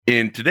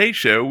In today's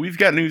show, we've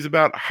got news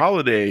about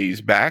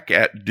holidays back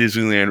at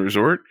Disneyland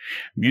Resort,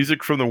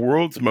 music from the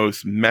world's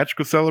most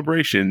magical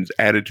celebrations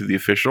added to the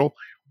official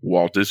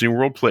Walt Disney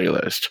World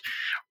playlist,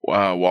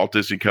 Walt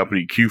Disney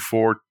Company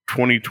Q4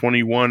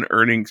 2021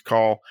 earnings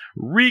call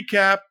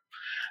recap,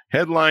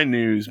 headline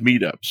news,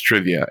 meetups,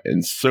 trivia,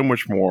 and so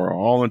much more,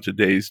 all in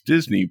today's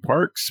Disney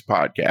Parks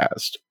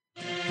podcast.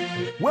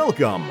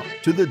 Welcome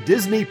to the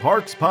Disney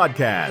Parks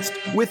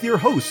Podcast with your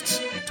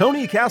hosts,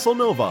 Tony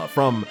Casanova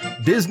from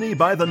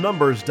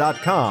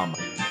DisneyByTheNumbers.com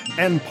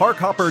and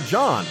Parkhopper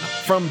John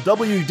from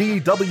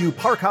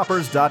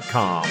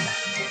WDWParkhoppers.com.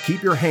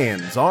 Keep your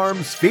hands,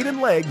 arms, feet,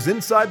 and legs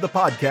inside the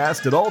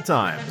podcast at all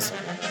times.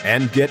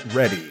 And get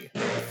ready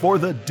for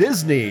the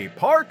Disney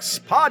Parks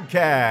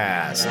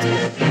Podcast.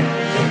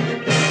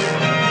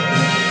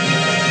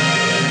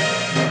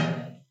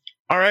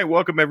 All right,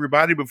 welcome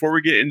everybody. Before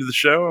we get into the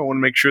show, I want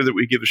to make sure that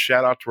we give a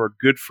shout out to our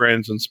good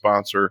friends and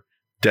sponsor,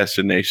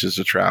 Destinations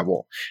to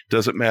Travel.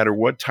 Doesn't matter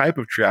what type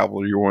of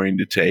travel you're wanting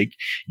to take,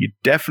 you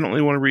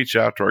definitely want to reach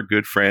out to our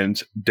good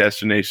friends,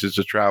 Destinations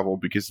to Travel,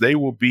 because they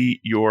will be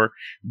your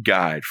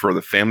guide for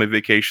the family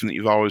vacation that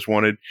you've always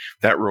wanted,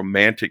 that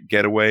romantic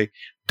getaway,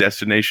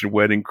 destination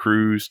wedding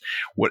cruise,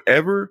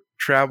 whatever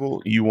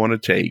travel you want to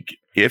take.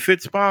 If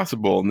it's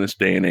possible in this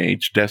day and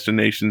age,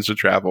 Destinations to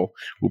Travel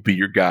will be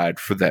your guide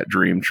for that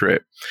dream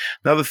trip.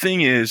 Now, the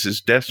thing is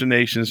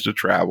Destinations to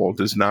Travel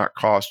does not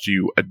cost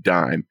you a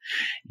dime.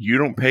 You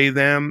don't pay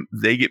them.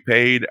 They get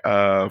paid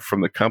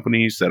from the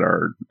companies that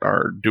are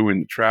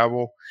doing the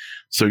travel.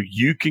 So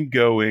you can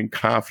go in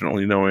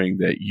confidently knowing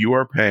that you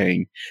are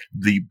paying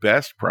the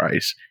best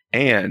price,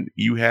 and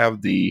you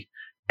have the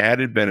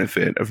added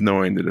benefit of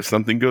knowing that if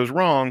something goes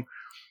wrong,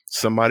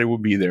 somebody will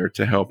be there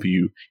to help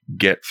you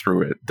get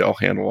through it. They'll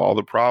handle all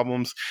the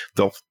problems.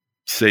 They'll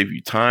save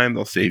you time.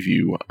 They'll save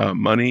you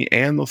money,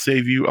 and they'll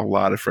save you a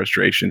lot of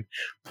frustration.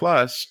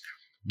 Plus,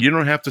 you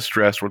don't have to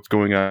stress what's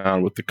going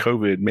on with the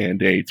COVID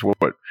mandates,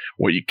 what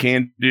you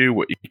can do,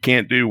 what you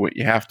can't do, what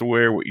you have to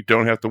wear, what you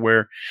don't have to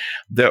wear,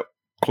 that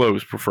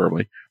clothes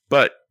preferably.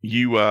 But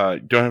you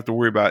don't have to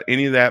worry about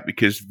any of that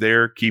because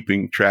they're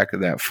keeping track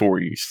of that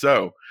for you.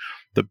 So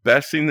the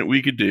best thing that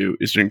we could do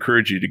is to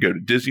encourage you to go to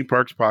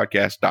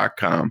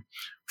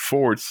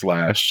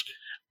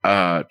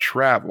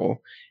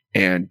DisneyParksPodcast.com/travel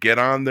and get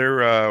on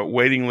their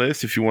waiting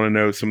list if you want to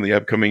know some of the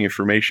upcoming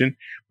information.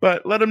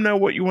 But let them know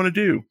what you want to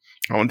do.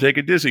 I want to take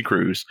a Disney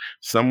cruise.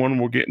 Someone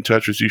will get in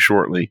touch with you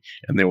shortly,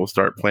 and they will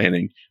start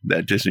planning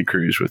that Disney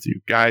cruise with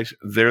you. Guys,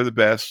 they're the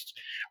best.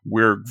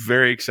 We're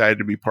very excited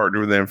to be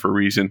partnered with them for a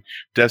reason.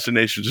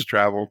 Destinations to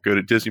Travel. Go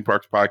to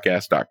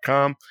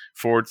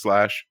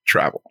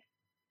DisneyParksPodcast.com/travel.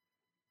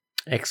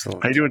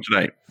 Excellent. How you doing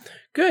tonight?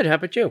 Good. How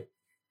about you?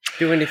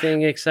 Do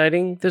anything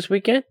exciting this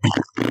weekend?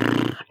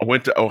 I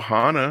went to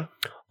Ohana.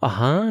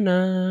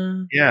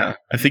 Ohana. Yeah.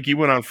 I think you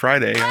went on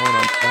Friday. I went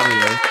on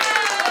Saturday.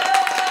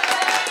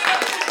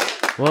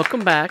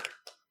 Welcome back.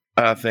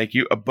 Thank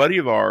you. A buddy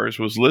of ours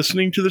was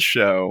listening to the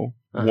show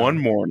one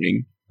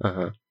morning,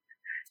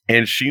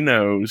 and she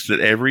knows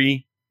that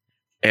every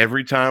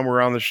time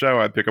we're on the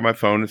show, I pick up my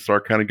phone and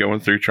start kind of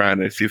going through trying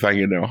to see if I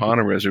can get an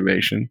Ohana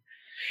reservation.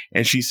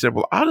 And she said,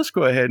 well, I'll just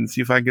go ahead and see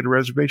if I can get a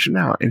reservation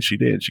now. And she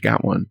did. She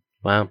got one.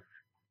 Wow.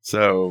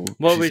 So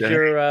what was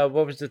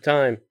the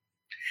time?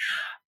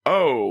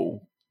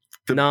 Oh,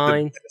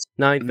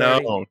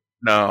 9:30?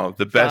 No.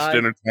 The best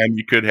dinner time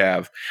you could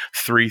have,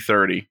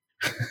 3:30.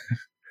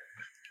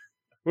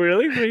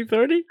 Really?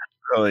 3:30?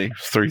 Really?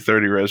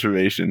 3:30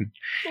 reservation.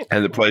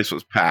 And the place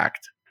was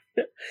packed.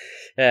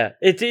 Yeah,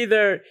 it's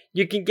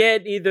you can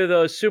get either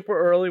those super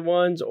early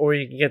ones or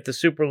you can get the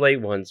super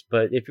late ones.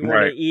 But if you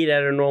want to eat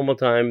at a normal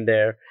time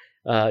there,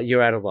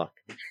 you're out of luck.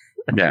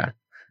 Yeah,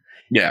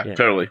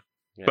 totally.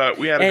 Yeah. But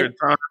we had a good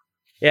time.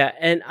 Yeah,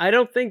 and I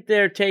don't think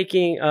they're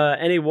taking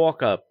any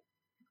walk-up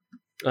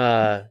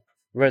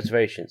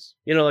reservations.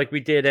 Like we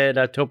did at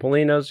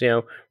Topolino's,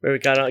 where we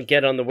got to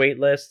get on the wait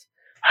list.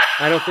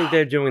 I don't think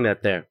they're doing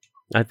that there.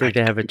 I think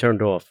they have it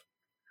turned off.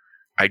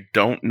 I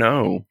don't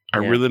know. I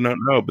really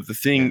don't know. But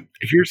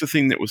here's the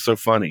thing that was so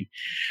funny.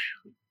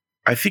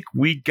 I think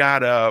we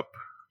got there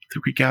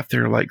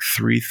like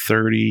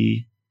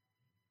 3:30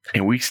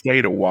 and we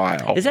stayed a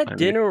while. Is that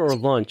dinner or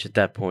lunch at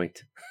that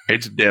point?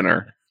 It's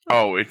dinner.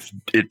 Oh, it's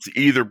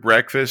either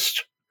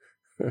breakfast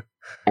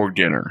or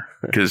dinner,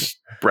 because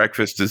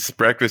breakfast is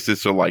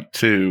till like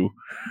 2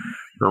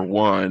 or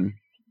 1,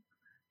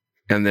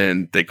 and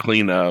then they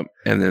clean up,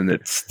 and then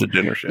it's the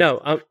dinner shift.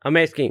 No, I'm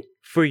asking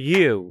for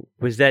you.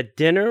 Was that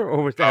dinner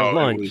or was that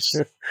lunch?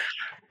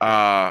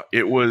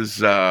 It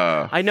was.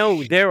 I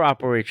know their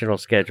operational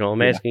schedule.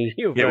 I'm asking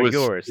you about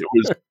yours.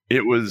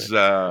 It was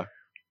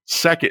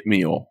second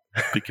meal,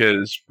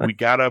 because we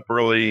got up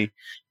early.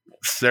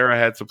 Sarah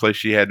had some place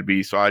she had to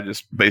be, so I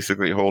just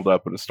basically holed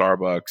up at a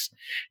Starbucks,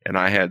 and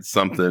I had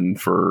something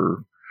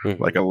for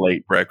like a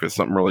late breakfast,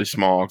 something really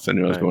small, because I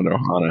knew I was going to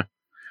Ohana.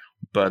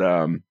 But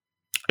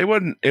it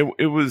wasn't.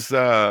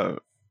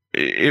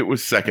 It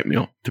was second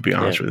meal, to be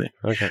honest with you.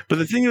 Okay. But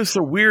the thing that was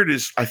so weird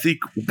is, I think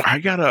I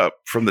got up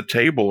from the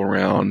table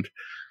around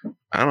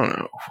I don't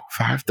know,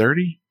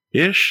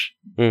 5:30-ish.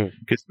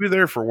 Because we were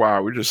there for a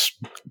while. We were just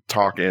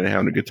talking and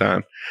having a good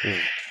time.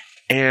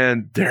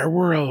 And there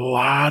were a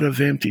lot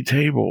of empty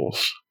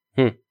tables.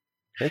 And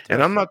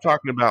I'm not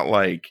talking about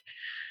like,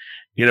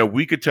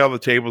 we could tell the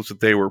tables that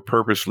they were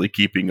purposely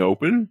keeping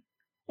open.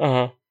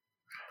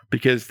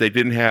 Because they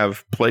didn't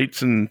have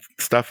plates and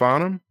stuff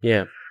on them.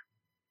 Yeah.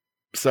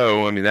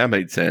 So, I mean, that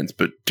made sense.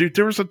 But, dude,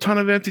 there was a ton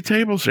of empty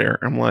tables there.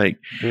 I'm like,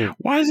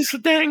 why is it so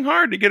dang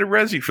hard to get a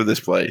resi for this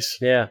place?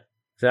 Yeah,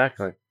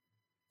 exactly.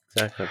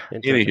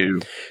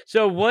 Anywho.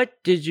 So, what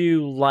did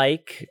you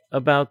like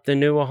about the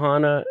new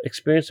Ohana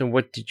experience, and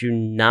what did you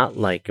not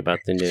like about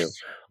the new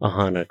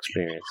Ohana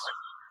experience?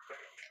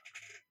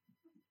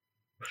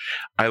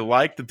 I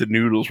liked that the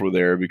noodles were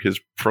there because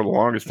for the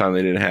longest time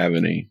they didn't have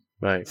any.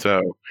 Right.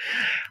 So,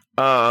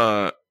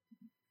 the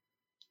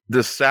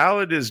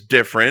salad is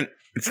different.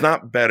 It's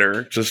not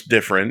better, just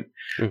different.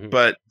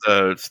 But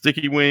the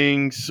sticky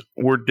wings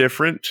were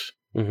different.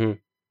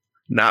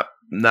 Not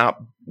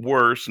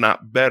worse,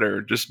 not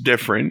better, just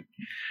different.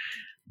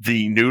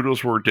 The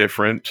noodles were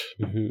different.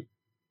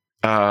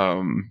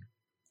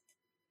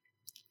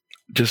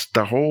 Just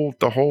the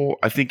whole.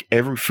 I think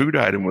every food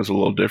item was a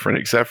little different,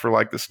 except for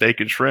like the steak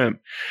and shrimp,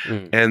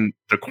 and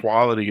the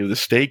quality of the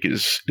steak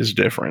is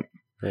different.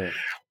 Yeah.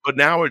 But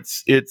now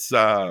it's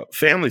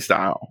family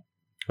style,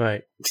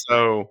 right?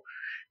 So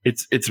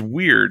it's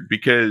weird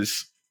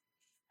because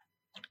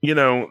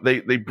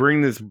they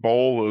bring this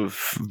bowl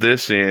of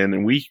this in,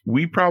 and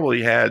we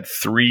probably had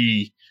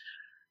 3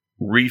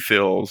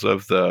 refills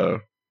of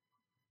the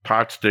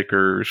pot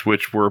stickers,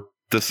 which were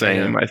the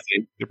same. I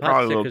think they're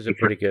pot stickers are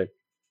pretty good.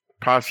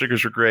 Pot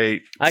stickers are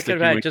great. I could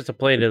have had just a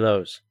plate of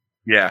those.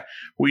 Yeah,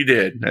 we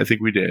did. I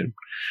think we did.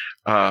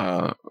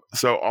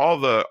 So all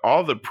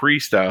the pre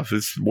stuff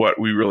is what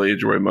we really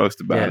enjoy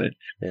most about it.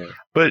 Yeah.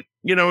 But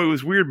it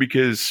was weird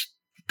because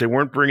they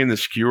weren't bringing the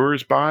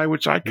skewers by,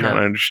 which I kind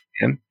of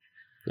understand.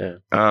 Yeah.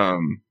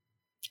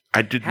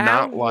 I did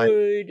not like. How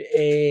would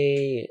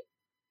a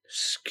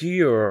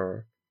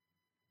skewer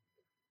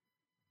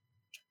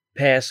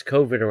pass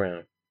COVID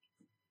around?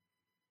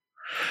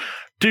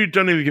 Dude,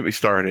 don't even get me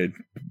started.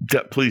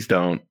 Please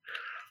don't.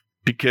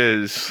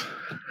 Because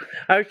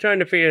I was trying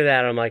to figure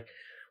that out. I'm like,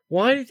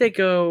 why did they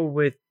go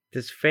with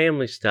this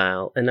family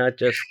style and not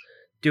just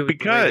do it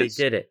the way they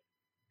did it?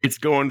 It's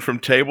going from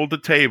table to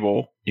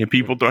table, and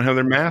people don't have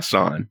their masks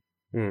on.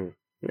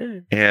 Yeah.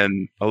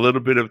 And a little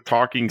bit of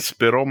talking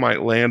spittle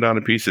might land on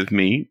a piece of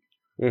meat.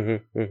 You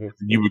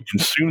would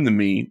consume the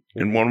meat,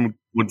 and one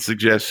would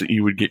suggest that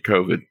you would get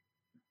COVID.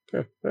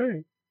 All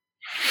right.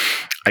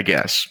 I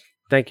guess.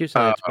 Thank you,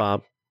 Science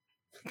Bob.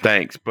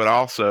 Thanks. But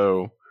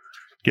also,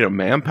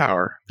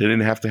 manpower. They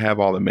didn't have to have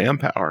all the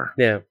manpower.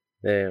 Yeah.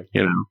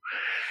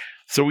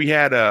 So we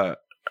had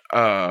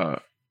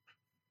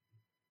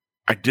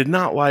I did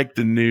not like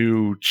the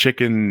new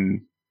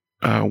chicken,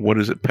 what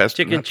is it?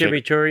 Chicken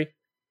chimichurri?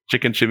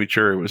 Chicken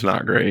chimichurri was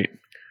not great.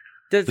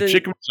 The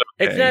chicken was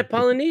okay. It's not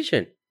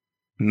Polynesian.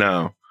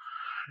 No.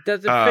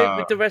 Doesn't fit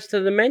with the rest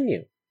of the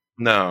menu.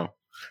 No.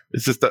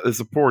 It's just it's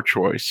a poor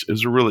choice.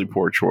 It's a really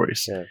poor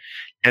choice. Yeah.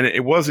 And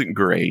it wasn't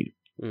great.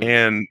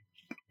 And,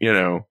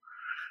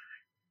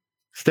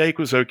 steak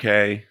was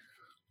okay.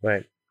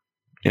 Right.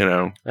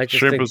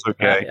 Shrimp was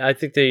okay. I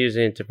think they're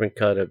using a different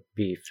cut of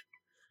beef.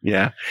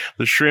 Yeah.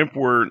 The shrimp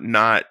were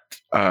not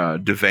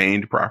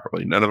deveined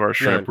properly. None of our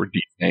shrimp were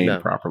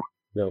deveined properly.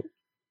 No.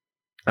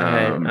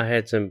 I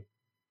had some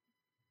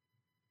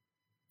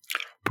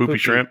poopy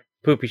shrimp.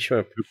 Poopy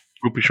shrimp.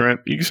 Poopy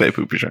shrimp. You can say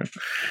poopy shrimp.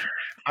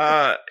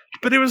 But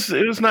it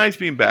was nice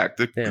being back.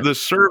 The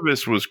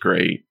service was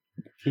great.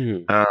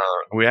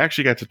 We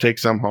actually got to take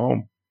some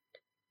home.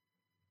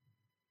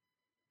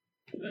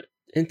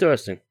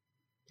 Interesting.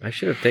 I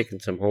should have taken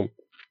some home.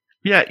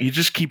 Yeah, you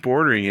just keep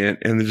ordering it,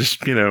 and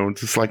just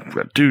just like,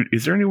 dude,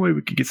 is there any way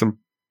we could get some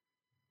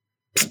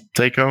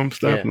take home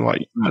stuff? And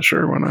like, I'm not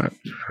sure, why not?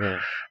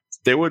 Yeah.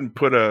 They wouldn't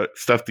put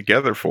stuff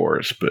together for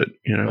us, but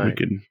we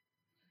could.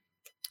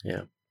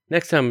 Yeah.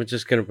 Next time, I'm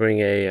just gonna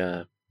bring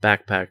a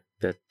backpack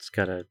that's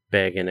got a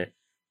bag in it.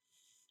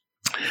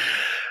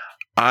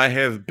 I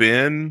have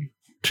been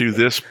to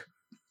this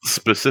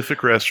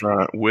specific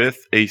restaurant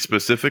with a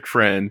specific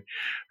friend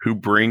who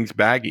brings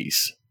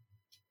baggies.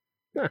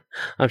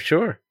 I'm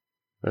sure.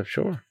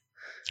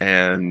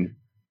 And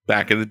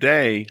back in the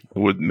day,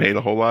 it made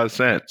a whole lot of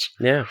sense.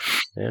 Yeah.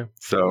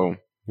 So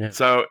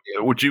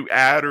would you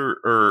add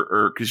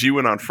or because you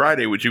went on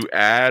Friday, would you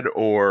add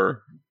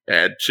or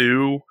add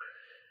to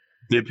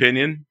the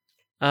opinion?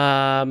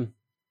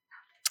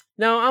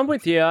 No, I'm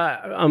with you.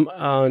 I'm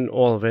on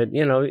all of it.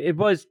 It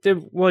was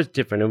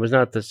different. It was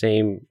not the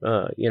same,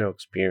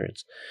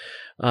 experience.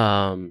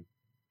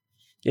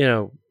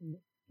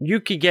 You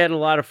could get a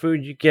lot of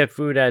food. You get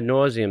food ad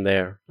nauseum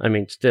there. I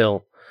mean,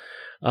 still,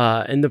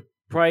 and the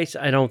price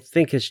I don't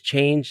think has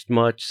changed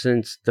much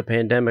since the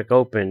pandemic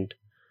opened.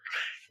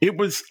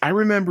 I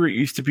remember it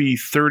used to be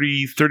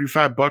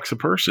 $30-$35 a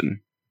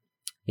person.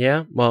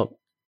 Yeah, well,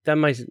 that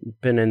might have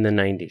been in the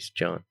 90s,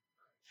 John.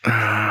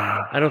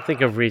 I don't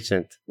think of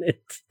recent.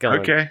 It's gone.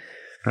 Okay.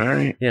 All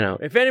right.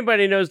 If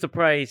anybody knows the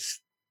price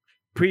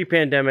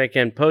pre-pandemic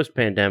and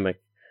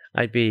post-pandemic,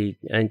 I'd be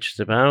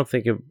interested. But I don't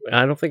think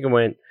it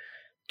went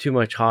too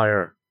much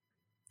higher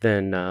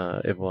than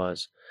it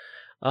was.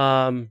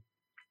 The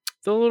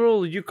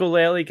little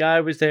ukulele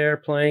guy was there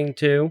playing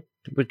too,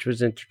 which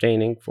was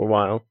entertaining for a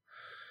while.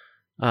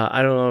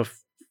 I don't know if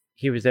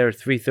he was there at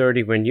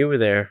 3:30 when you were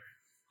there.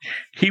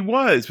 He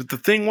was, but the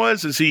thing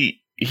was, is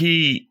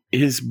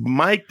his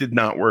mic did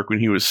not work when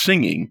he was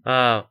singing.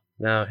 Oh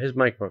no, his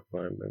mic worked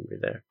fine when we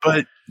were there.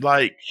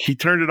 But he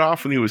turned it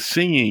off when he was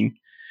singing,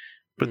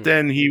 but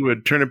then he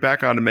would turn it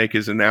back on to make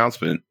his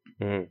announcement.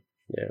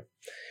 Yeah.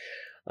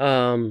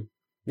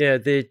 Yeah,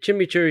 the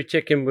chimichurri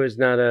chicken was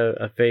not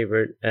a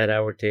favorite at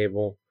our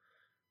table,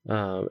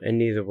 and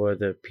neither were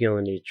the peel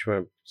and eat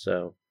shrimp.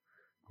 So,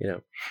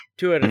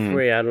 2 out of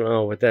 3. I don't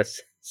know what that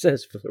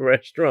says for the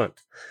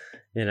restaurant.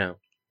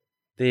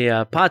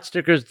 The pot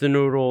stickers, the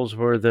noodles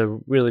were the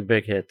really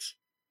big hits.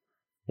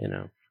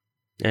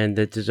 And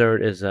the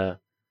dessert is a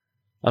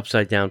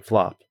upside down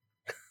flop.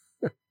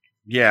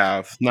 Yeah,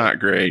 it's not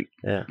great.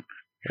 Yeah.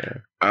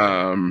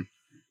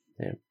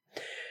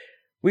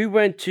 We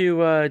went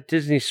to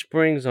Disney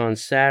Springs on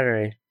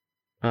Saturday.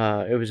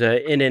 It was an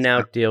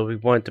In-N-Out deal. We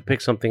wanted to pick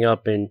something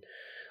up, and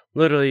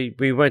literally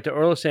we went to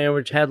Earl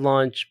Sandwich, had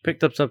lunch,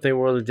 picked up something at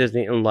World of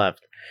Disney, and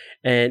left.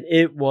 And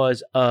it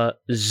was a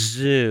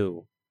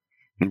zoo.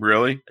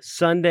 Really?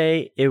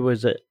 Sunday, it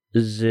was a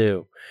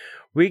zoo.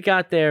 We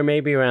got there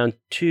maybe around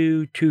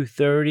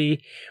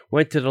 2:30,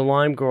 went to the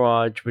Lime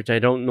Garage, which I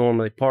don't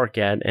normally park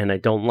at and I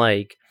don't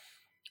like,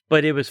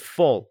 but it was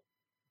full.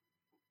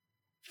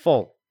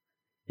 Full.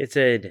 It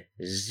said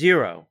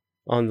 0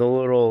 on the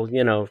little,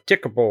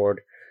 ticker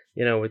board,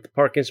 with the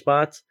parking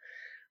spots.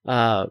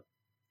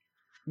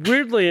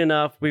 Weirdly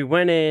enough, we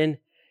went in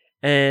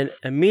and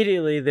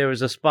immediately there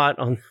was a spot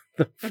on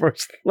the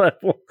first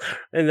level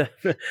and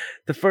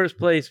the first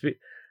place.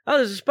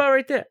 There's a spot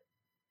right there.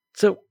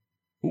 So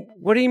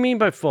what do you mean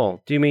by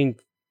full? Do you mean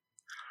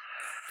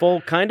full,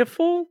 kind of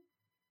full?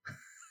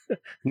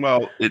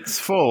 Well, it's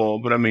full,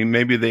 but I mean,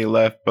 maybe they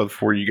left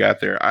before you got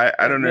there.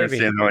 I don't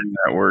understand how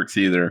that works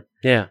either.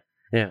 Yeah.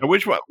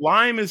 Which one?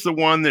 Lime is the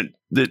one that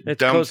it's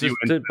dumps you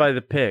by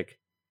the pig.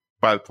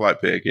 By the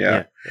Polite Pig,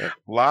 yeah. A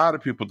lot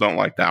of people don't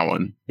like that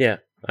one. Yeah,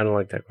 I don't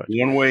like that question.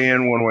 One way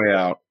in, one way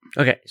out.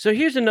 Okay, so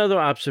here's another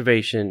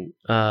observation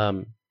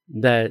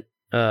that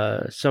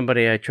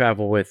somebody I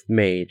travel with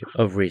made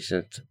of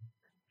recent.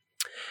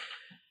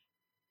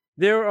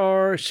 There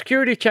are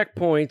security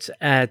checkpoints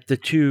at the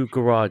 2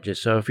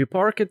 garages. So if you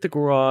park at the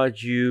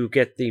garage, you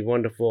get the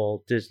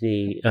wonderful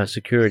Disney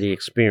security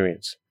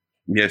experience.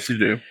 Yes, you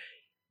do.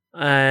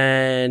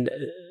 And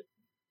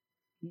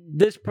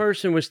this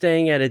person was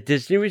staying at a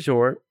Disney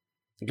resort,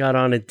 got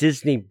on a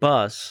Disney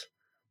bus,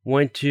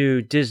 went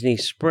to Disney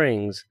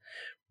Springs,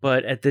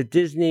 but at the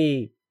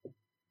Disney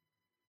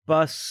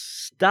bus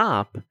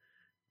stop,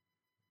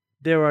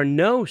 there are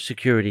no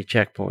security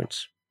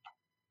checkpoints.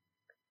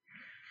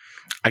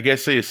 I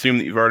guess they assume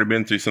that you've already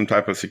been through some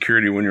type of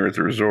security when you're at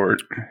the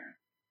resort.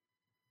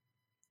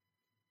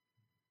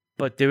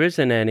 But there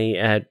isn't any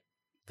at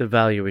the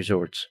value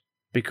resorts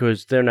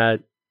because they're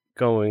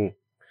going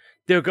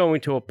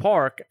to a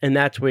park, and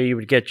that's where you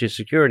would get your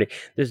security.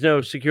 There's no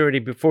security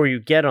before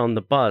you get on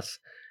the bus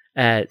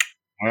at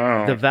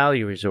the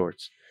value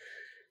resorts.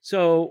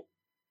 So,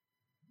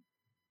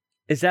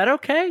 is that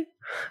okay?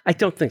 I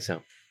don't think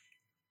so.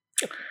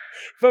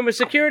 From a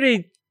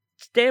security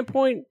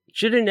standpoint,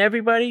 shouldn't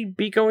everybody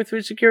be going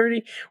through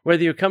security,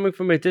 whether you're coming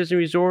from a Disney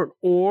resort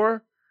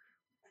or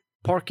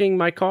parking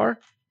my car?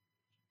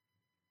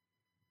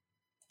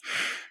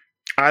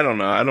 I don't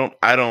know.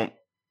 I don't.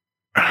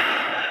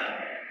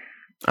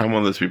 I'm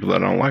one of those people that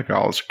don't like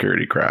all the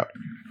security crap.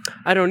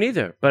 I don't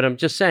either, but I'm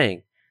just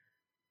saying,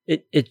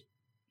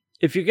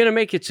 if you're going to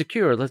make it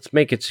secure, let's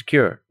make it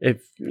secure.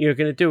 If you're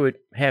going to do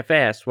it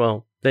half-assed,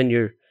 well, then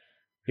you're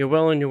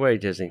well on your way,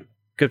 Disney.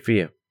 Good for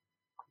you.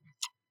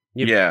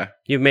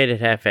 You've made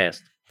it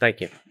half-assed. Thank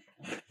you.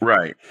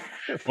 Right.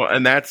 Well,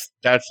 and that's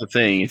the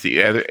thing. It's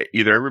either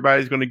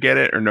everybody's going to get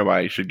it or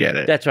nobody should get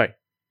it. That's right.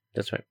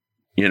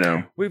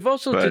 We've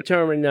also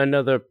determined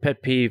another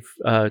pet peeve,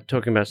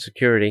 talking about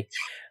security.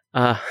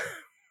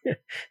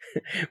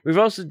 We've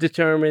also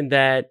determined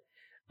that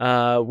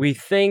we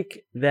think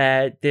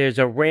that there's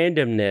a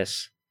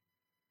randomness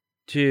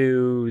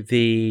to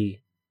the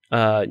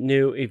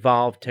new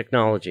evolved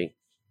technology.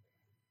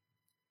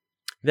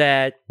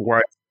 Why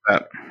is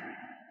that?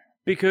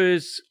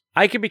 Because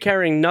I could be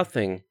carrying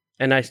nothing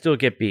and I still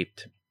get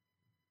beeped.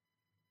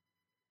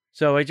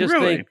 So I just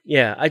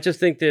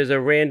think there's a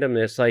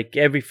randomness. Like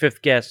every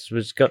 5th guest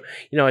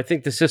I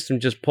think the system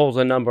just pulls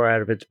a number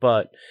out of its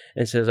butt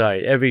and says, all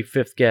right, every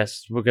 5th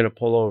guest, we're going to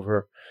pull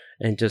over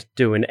and just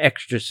do an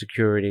extra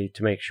security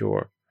to make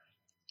sure.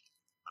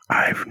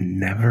 I've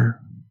never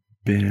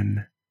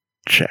been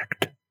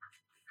checked.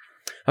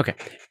 Okay.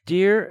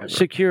 Dear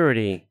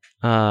security,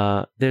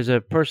 there's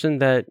a person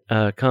that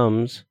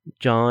comes,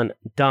 John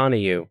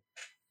Donahue.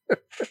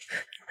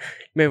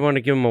 may want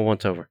to give them a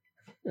once over.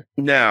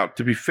 Now,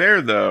 to be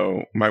fair,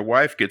 though, my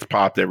wife gets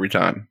popped every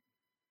time.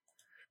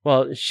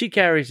 Well, she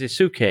carries a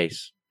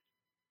suitcase,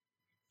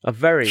 a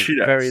very,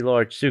 very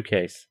large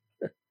suitcase.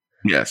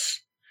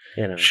 Yes,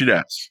 you know. She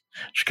does.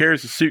 She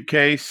carries a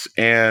suitcase,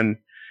 and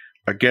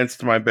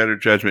against my better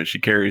judgment, she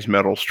carries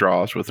metal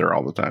straws with her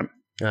all the time.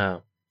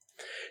 Oh.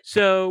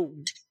 So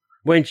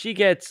when she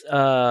gets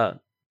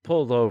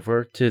pulled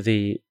over to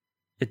the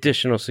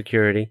additional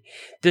security,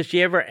 does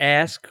she ever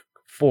ask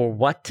for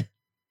what?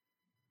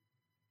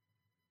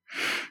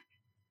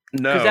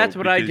 No, because that's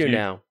what I do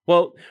now.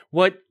 Well,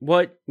 what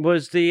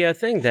was the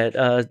thing that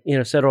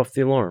set off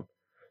the alarm,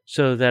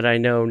 so that I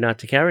know not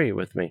to carry it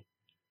with me?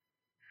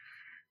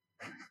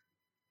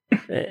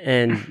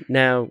 And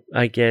now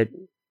I get,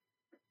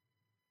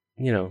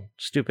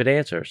 stupid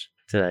answers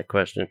to that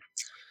question.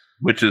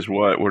 Which is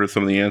what? What are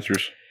some of the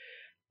answers?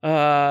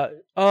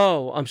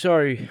 I'm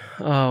sorry.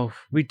 Oh,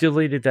 we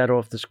deleted that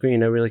off the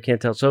screen. I really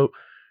can't tell. So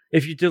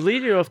if you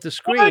delete it off the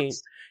screen, what?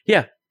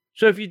 Yeah.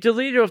 So if you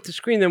delete it off the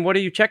screen, then what are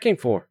you checking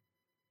for?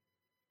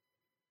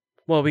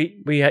 Well,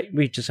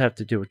 we just have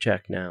to do a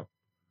check now.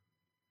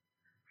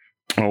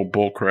 Oh,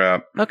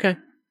 bullcrap. Okay.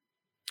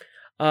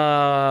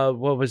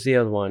 What was the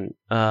other one?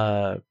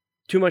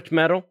 Too much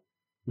metal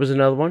was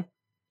another one.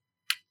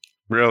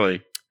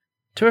 Really?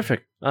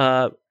 Terrific.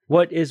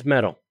 What is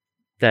metal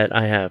that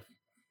I have?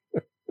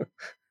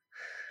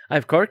 I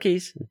have car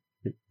keys.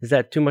 Is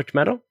that too much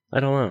metal? I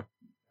don't know.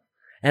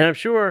 And I'm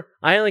sure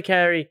I only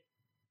carry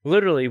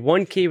literally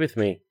one key with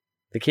me,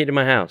 the key to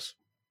my house.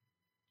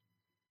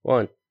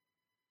 One.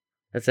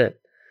 That's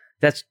it.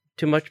 That's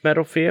too much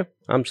metal for you?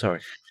 I'm sorry.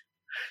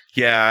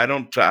 Yeah, I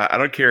don't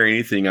carry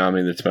anything on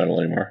me that's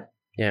metal anymore.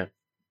 Yeah.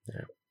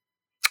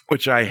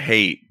 Which I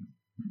hate.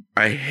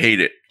 I hate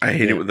it. I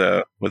hate it with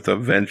a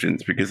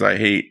vengeance, because I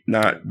hate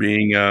not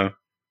being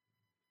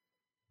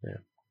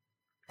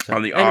So,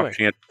 on the off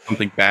chance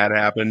something bad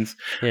happens.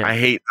 Yeah. I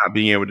hate not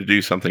being able to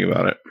do something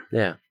about it.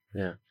 Yeah.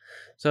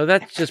 So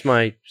that's just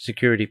my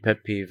security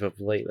pet peeve of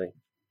lately.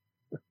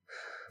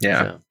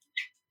 Yeah. So,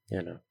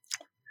 Anyway.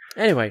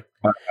 Anyway.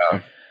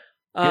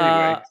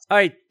 All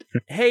right.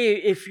 Hey,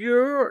 if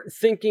you're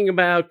thinking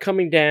about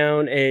coming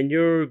down and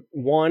you're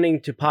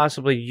wanting to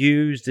possibly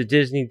use the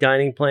Disney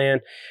dining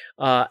plan,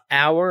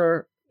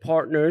 our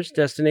partners,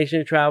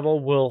 Destination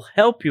Travel, will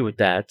help you with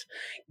that.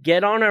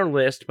 Get on our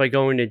list by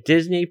going to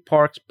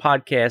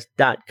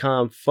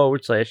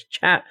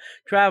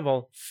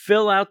DisneyParksPodcast.com/travel.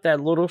 Fill out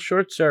that little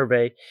short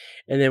survey,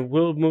 and then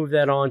we'll move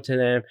that on to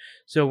them.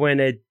 So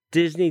when a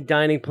Disney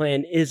dining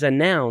plan is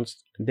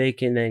announced, they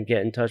can then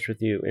get in touch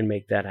with you and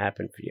make that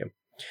happen for you.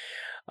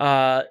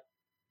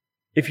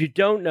 If you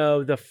don't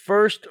know, the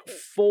first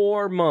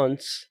 4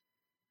 months,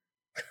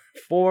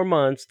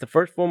 the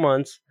first 4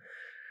 months,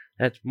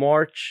 that's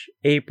March,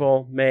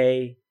 April,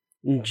 May,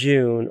 and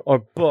June, are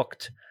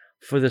booked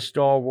for the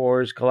Star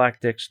Wars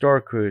Galactic Star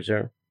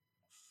Cruiser.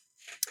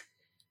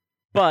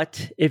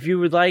 But if you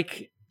would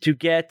like to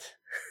get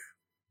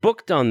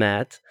booked on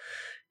that,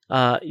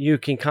 you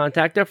can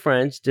contact our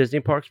friends,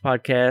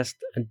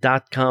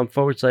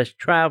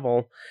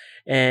 DisneyParksPodcast.com/travel,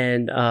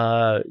 and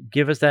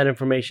give us that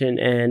information,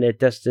 and a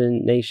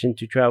Destination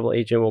to Travel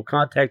agent will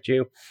contact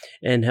you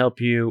and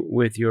help you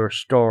with your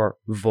Star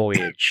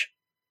voyage.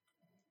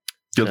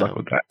 Good luck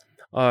with that.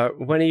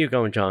 When are you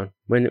going, John?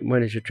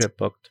 When is your trip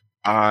booked?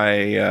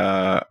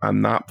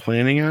 I'm not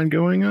planning on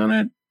going on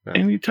it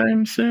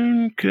anytime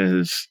soon,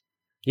 because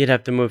you'd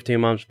have to move to your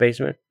mom's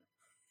basement.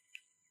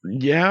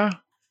 Yeah.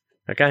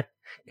 Okay.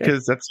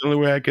 Because that's the only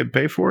way I could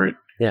pay for it.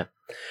 Yeah.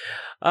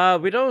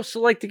 We'd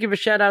also like to give a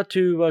shout out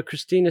to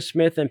Christina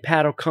Smith and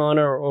Pat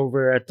O'Connor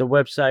over at the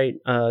website.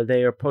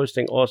 They are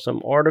posting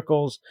awesome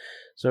articles.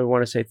 So I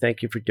want to say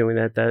thank you for doing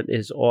that. That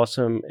is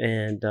awesome.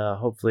 And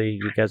hopefully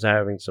you guys are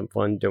having some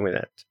fun doing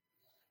that.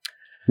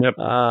 Yep.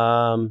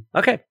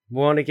 Okay.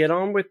 Want to get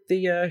on with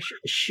the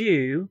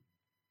shoe?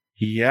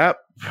 Yep.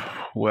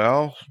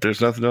 Well, there's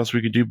nothing else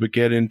we could do but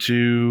get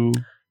into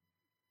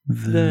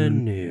the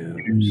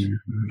news.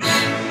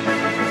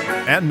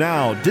 And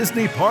now,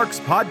 Disney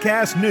Parks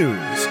Podcast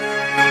News.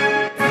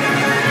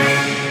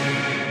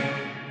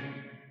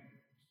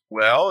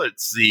 Well,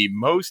 it's the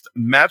most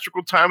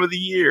magical time of the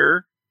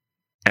year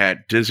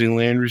at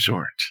Disneyland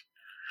Resort,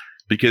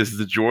 because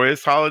the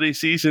joyous holiday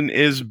season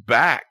is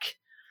back.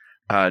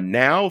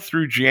 Now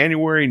through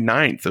January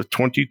 9th of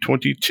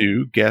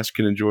 2022, guests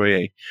can enjoy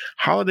a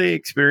holiday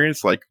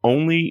experience like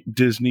only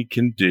Disney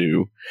can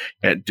do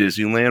at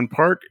Disneyland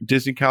Park,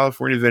 Disney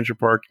California Adventure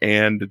Park,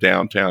 and the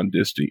downtown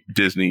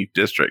Disney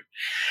District.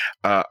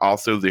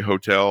 Also, the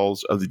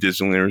hotels of the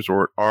Disneyland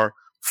Resort are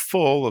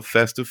full of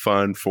festive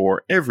fun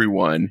for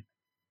everyone.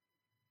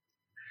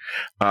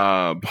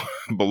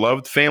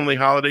 Beloved family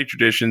holiday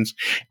traditions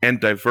and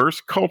diverse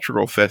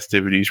cultural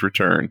festivities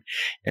return,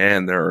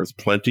 and there's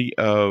plenty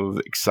of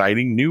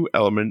exciting new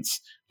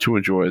elements to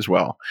enjoy as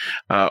well.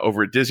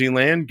 Over at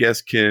Disneyland,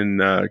 guests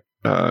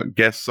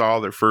saw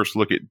their first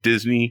look at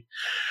Disney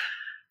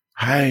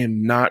I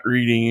am not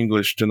reading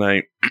English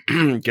tonight.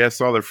 Guests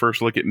saw their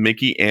first look at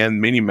Mickey and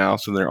Minnie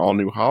Mouse in their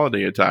all-new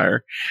holiday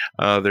attire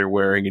they're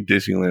wearing in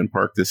Disneyland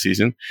Park this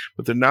season.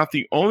 But they're not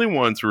the only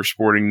ones who are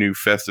sporting new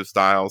festive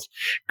styles.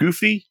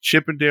 Goofy,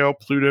 Chip and Dale,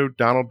 Pluto,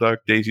 Donald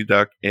Duck, Daisy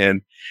Duck,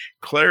 and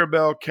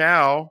Clarabelle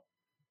Cow,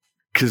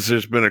 because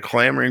there's been a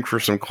clamoring for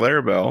some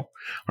Clarabelle,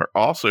 are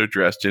also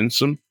dressed in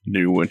some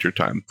new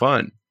wintertime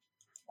fun.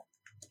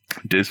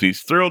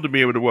 Disney's thrilled to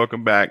be able to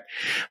welcome back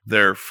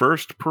their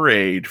first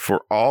parade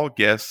for all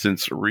guests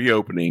since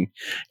reopening,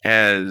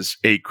 as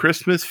A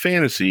Christmas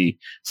Fantasy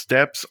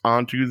steps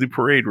onto the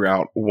parade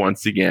route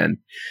once again.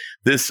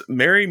 This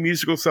merry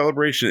musical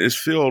celebration is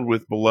filled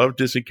with beloved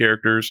Disney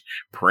characters,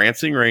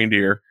 prancing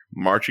reindeer,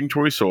 marching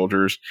toy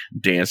soldiers,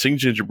 dancing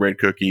gingerbread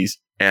cookies,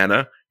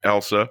 Anna,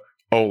 Elsa,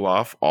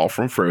 Olaf, all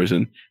from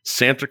Frozen.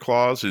 Santa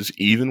Claus is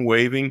even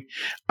waving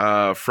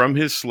from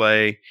his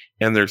sleigh,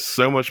 and there's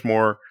so much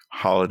more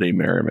holiday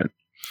merriment.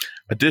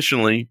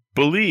 Additionally,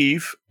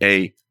 Believe,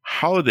 a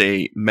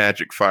holiday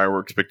magic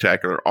fireworks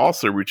spectacular,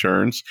 also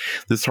returns.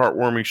 This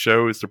heartwarming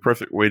show is the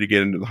perfect way to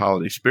get into the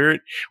holiday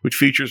spirit, which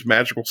features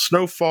magical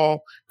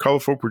snowfall,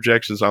 colorful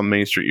projections on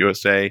Main Street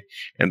USA,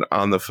 and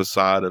on the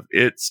facade of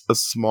It's a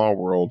Small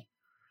World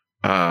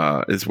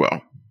as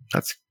well.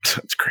 That's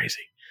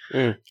crazy.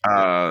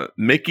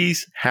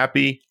 Mickey's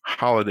Happy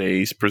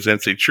Holidays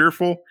presents a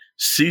cheerful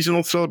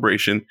seasonal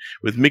celebration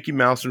with Mickey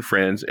Mouse and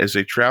friends as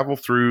they travel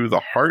through the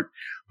heart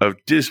of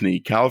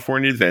Disney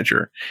California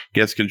Adventure.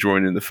 Guests can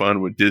join in the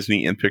fun with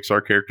Disney and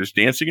Pixar characters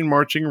dancing and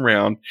marching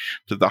around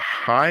to the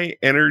high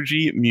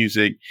energy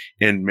music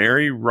and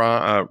merry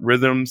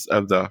rhythms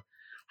of the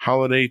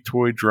holiday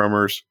toy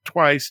drummers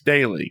twice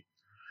daily.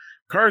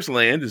 Cars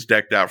Land is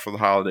decked out for the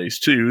holidays,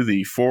 too.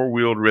 The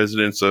four-wheeled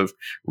residents of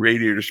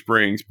Radiator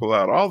Springs pull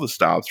out all the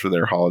stops for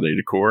their holiday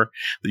decor.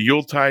 The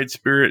Yuletide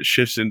spirit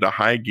shifts into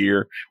high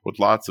gear with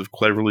lots of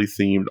cleverly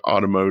themed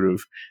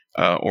automotive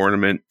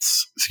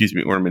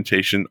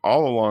ornamentation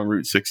all along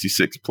Route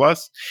 66.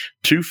 Plus,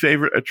 two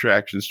favorite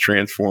attractions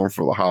transform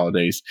for the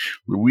holidays: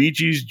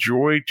 Luigi's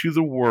Joy to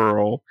the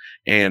Whirl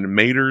and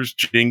Mater's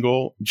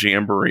Jingle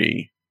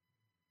Jamboree.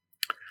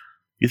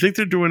 You think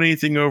they're doing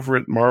anything over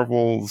at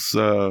Marvel's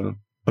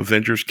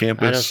Avengers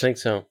Campus? I don't think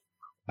so.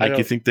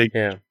 You think they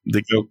go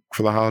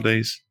for the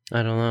holidays?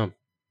 I don't know.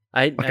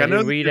 I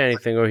didn't read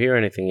anything or hear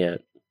anything yet.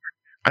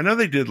 I know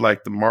they did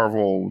like the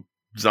Marvel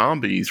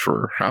Zombies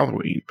for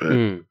Halloween,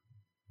 but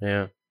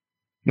yeah.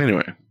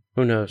 Anyway,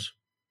 who knows?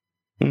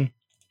 We'll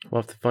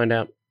have to find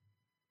out.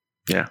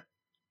 Yeah.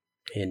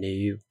 And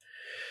you.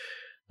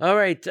 All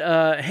right.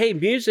 Hey,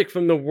 music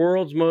from the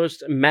world's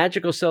most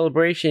magical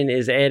celebration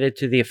is added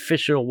to the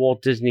official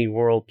Walt Disney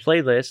World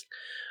playlist.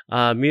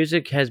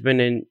 Music has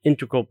been an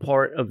integral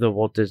part of the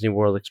Walt Disney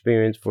World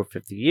experience for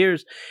 50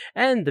 years,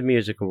 and the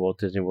music of Walt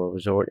Disney World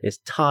Resort is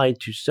tied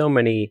to so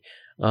many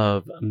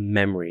of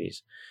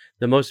memories.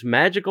 The most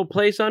magical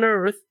place on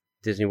earth,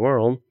 Disney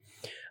World.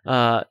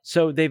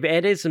 So they've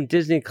added some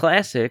Disney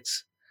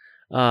classics.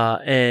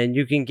 And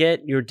you can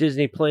get your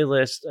Disney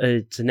playlist.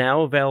 It's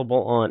now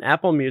available on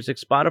Apple Music,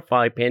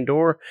 Spotify,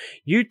 Pandora,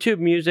 YouTube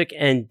Music,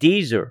 and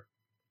Deezer.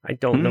 I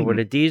don't know what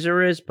a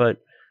Deezer is, but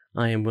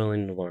I am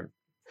willing to learn.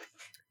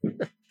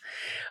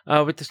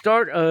 With the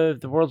start of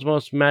the world's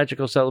most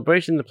magical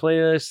celebration, the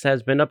playlist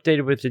has been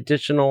updated with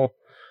additional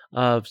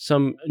of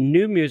some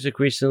new music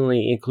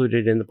recently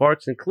included in the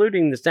parks,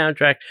 including the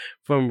soundtrack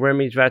from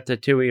Remy's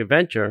Ratatouille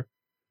Adventure,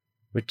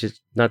 which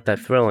is not that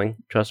thrilling,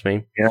 trust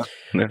me. Yeah.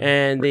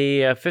 And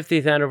the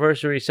 50th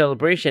anniversary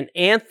celebration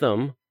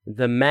anthem,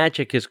 The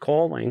Magic is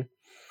Calling.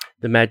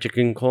 The Magic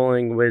is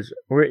Calling was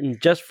written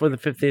just for the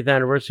 50th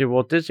anniversary of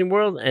Walt Disney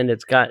World, and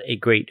it's got a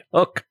great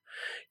hook.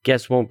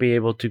 Guests won't be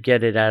able to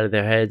get it out of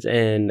their heads,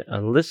 and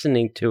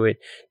listening to it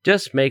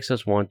just makes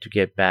us want to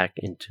get back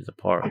into the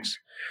parks.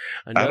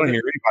 I don't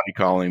hear anybody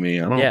calling me.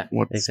 I don't know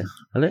what's...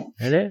 Exactly.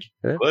 Hello?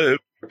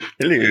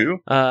 Hello.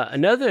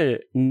 Another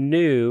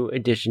new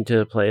addition to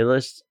the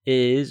playlist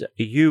is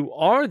You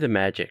Are the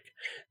Magic,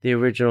 the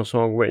original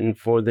song written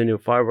for the new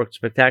fireworks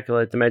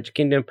spectacular at the Magic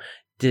Kingdom,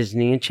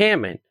 Disney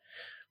Enchantment.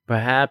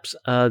 Perhaps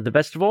the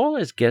best of all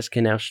is guests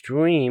can now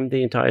stream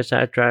the entire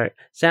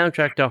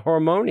soundtrack to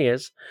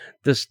Harmonious,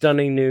 the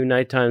stunning new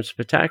nighttime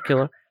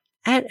spectacular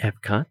at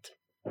Epcot.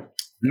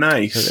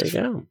 Nice.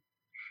 So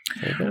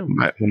there you go.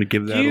 Might want to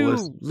give that a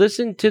listen.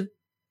 Listen to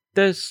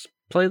this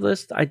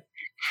playlist?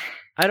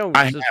 I don't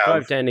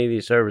subscribe to any of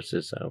these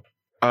services, so.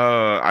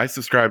 I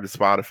subscribe to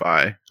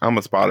Spotify. I'm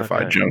a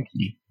Spotify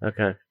junkie.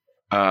 Okay.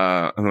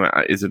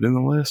 Is it in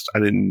the list? I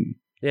didn't.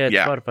 Yeah,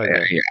 Spotify.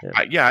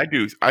 I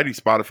do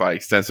Spotify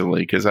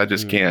extensively because I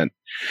just can't.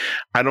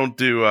 I don't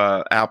do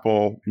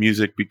Apple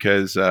Music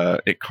because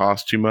it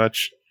costs too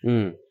much,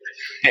 and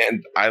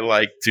I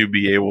like to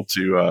be able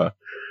to,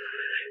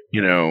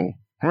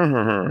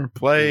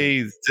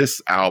 play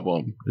this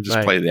album.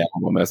 Just play the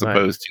album as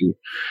opposed to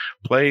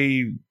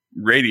play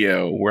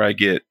radio where I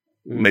get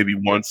maybe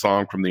one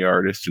song from the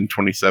artist and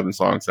 27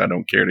 songs I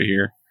don't care to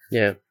hear.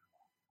 Yeah.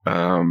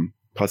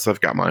 Plus,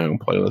 I've got my own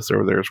playlist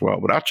over there as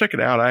well. But I'll check it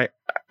out.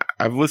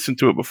 I've listened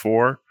to it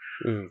before,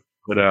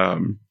 but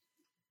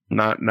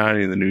not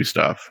any of the new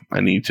stuff.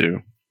 I need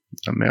to.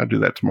 I'll do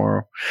that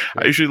tomorrow.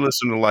 I usually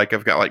listen to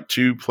I've got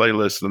 2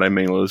 playlists that I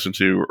mainly listen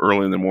to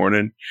early in the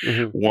morning.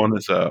 One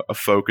is a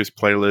focus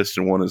playlist,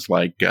 and one is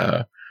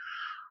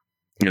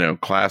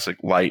classic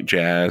light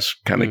jazz.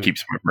 Kind of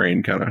keeps my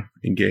brain kind of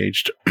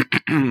engaged.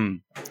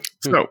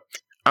 So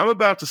I'm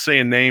about to say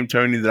a name,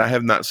 Tony, that I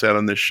have not said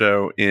on this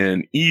show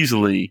in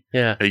easily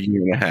a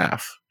year and a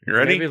half. You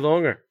ready? Maybe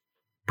longer.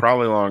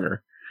 Probably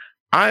longer.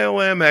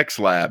 IOM X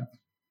Lab.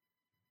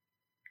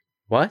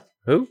 What?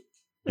 Who?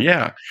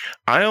 Yeah.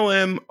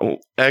 IOM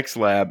X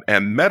Lab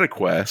and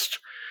MetaQuest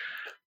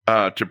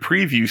to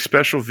preview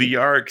special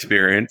VR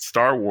experience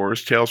Star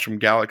Wars Tales from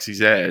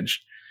Galaxy's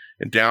Edge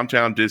in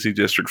downtown Disney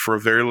District for a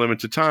very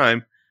limited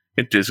time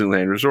at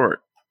Disneyland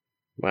Resort.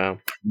 Wow.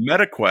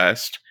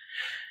 MetaQuest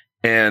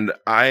and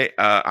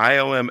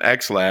ILM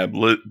X Lab,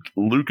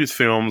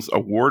 Lucasfilm's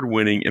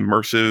award-winning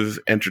immersive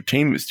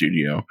entertainment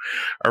studio,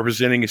 are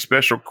presenting a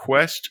special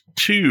Quest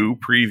 2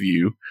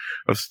 preview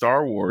of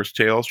Star Wars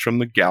Tales from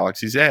the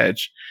Galaxy's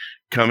Edge,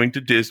 coming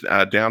to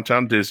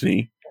downtown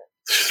Disney.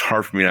 It's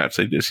hard for me not to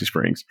say Disney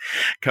Springs.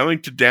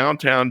 Coming to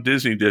downtown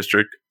Disney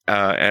District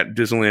at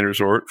Disneyland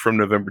Resort from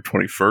November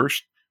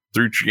 21st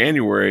through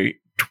January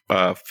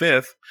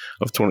 5th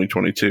of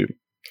 2022.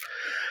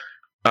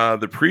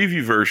 The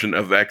preview version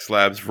of X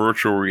Lab's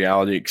virtual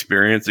reality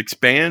experience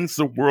expands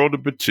the world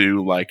of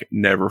Batuu like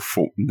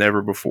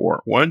never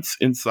before. Once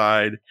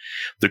inside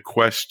the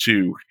Quest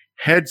 2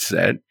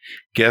 headset,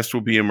 guests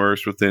will be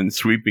immersed within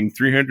sweeping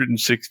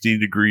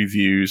 360-degree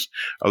views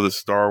of the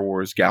Star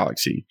Wars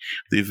galaxy.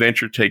 The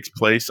adventure takes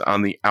place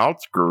on the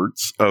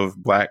outskirts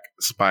of Black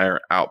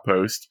Spire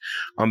Outpost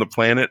on the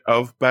planet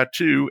of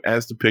Batuu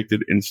as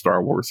depicted in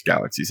Star Wars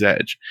Galaxy's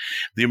Edge.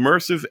 The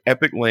immersive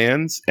epic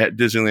lands at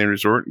Disneyland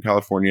Resort in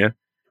California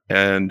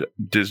and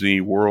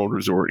Disney World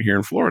Resort here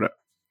in Florida.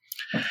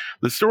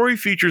 The story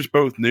features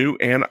both new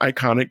and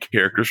iconic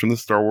characters from the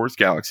Star Wars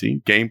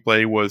galaxy.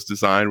 Gameplay was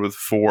designed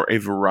for a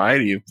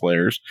variety of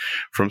players,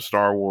 from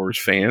Star Wars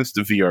fans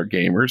to VR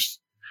gamers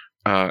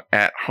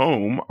at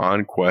home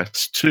on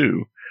Quest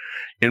 2.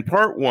 In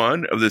part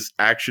 1 of this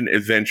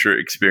action-adventure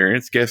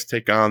experience, guests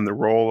take on the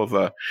role of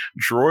a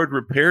droid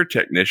repair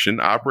technician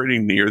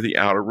operating near the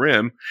Outer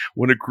Rim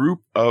when a group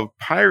of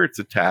pirates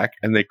attack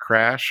and they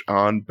crash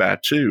on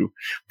Batuu.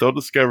 They'll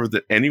discover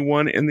that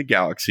anyone in the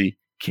galaxy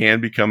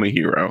can become a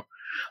hero.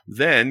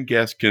 Then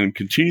guests can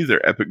continue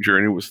their epic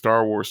journey with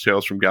Star Wars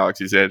Tales from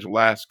Galaxy's Edge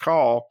Last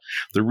Call,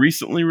 the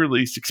recently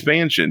released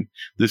expansion.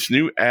 This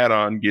new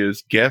add-on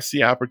gives guests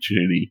the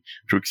opportunity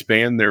to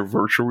expand their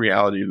virtual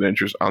reality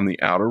adventures on the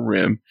Outer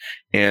Rim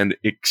and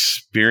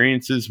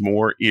experiences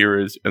more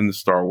eras in the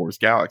Star Wars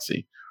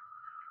galaxy.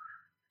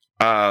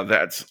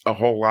 That's a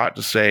whole lot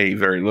to say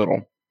very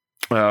little.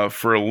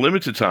 For a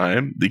limited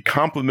time, the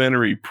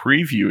complimentary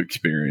preview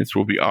experience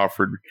will be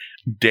offered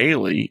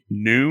daily,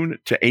 noon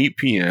to 8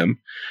 p.m.,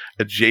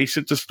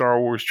 adjacent to Star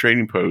Wars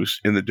Trading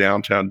Post in the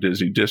downtown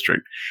Disney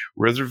District.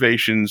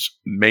 Reservations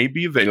may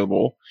be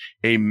available.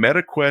 A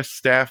MetaQuest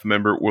staff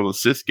member will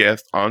assist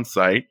guests on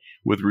site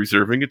with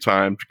reserving a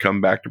time to come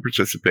back to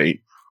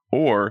participate,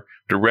 or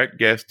direct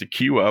guests to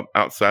queue up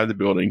outside the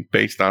building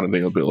based on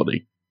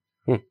availability.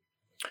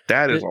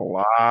 That is a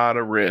lot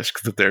of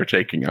risk that they're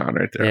taking on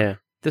right there. Yeah.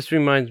 This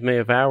reminds me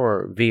of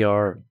our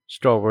VR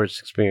Star Wars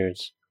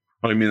experience.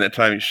 Oh, you mean that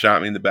time you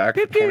shot me in the back?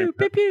 Pew, pew,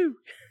 pew, pew.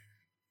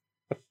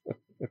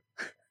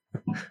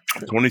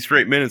 20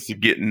 straight minutes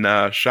of getting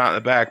shot in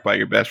the back by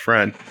your best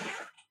friend.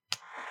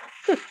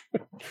 It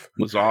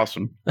was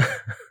awesome.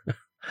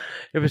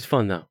 It was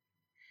fun, though.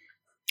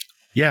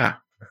 Yeah.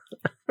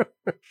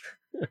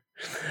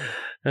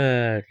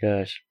 Oh,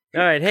 gosh.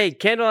 All right. Hey,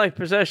 Candlelight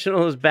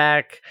Processional is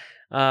back.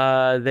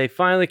 They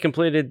finally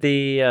completed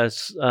the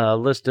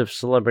list of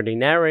celebrity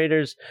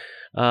narrators.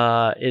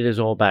 It is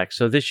all back.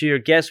 So this year,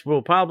 guests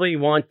will probably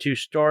want to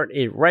start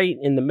it right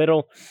in the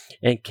middle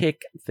and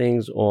kick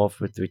things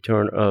off with the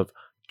return of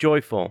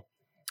Joyful.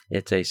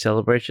 It's a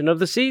celebration of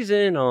the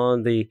season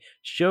on the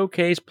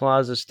Showcase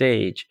Plaza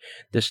stage.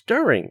 The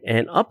stirring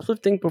and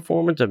uplifting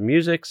performance of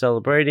music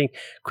celebrating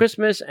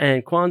Christmas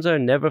and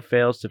Kwanzaa never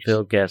fails to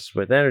fill guests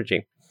with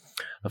energy.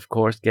 Of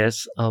course,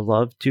 guests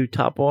love to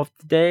top off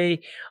the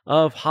day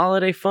of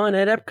holiday fun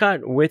at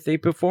Epcot with a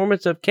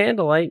performance of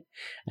Candlelight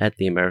at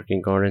the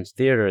American Gardens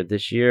Theater.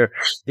 This year,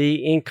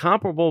 the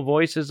incomparable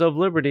Voices of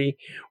Liberty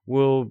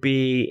will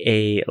be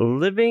a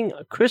living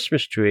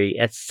Christmas tree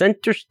at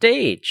center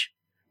stage.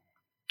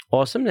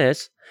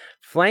 Awesomeness,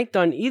 flanked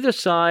on either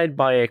side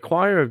by a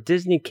choir of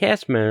Disney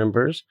cast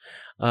members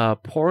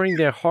pouring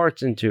their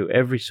hearts into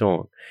every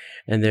song.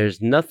 And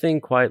there's nothing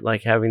quite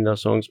like having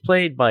those songs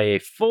played by a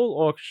full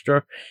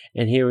orchestra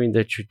and hearing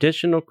the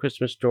traditional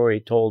Christmas story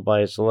told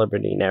by a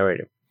celebrity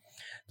narrator.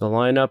 The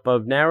lineup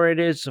of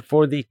narrators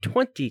for the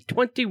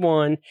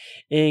 2021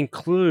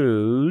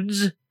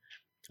 includes,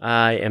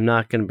 I am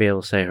not going to be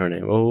able to say her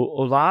name,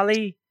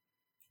 Olali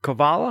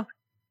Kavala?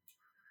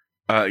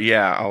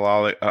 Yeah,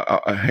 Olali,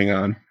 hang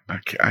on.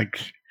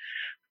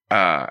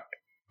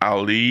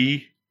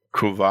 Ali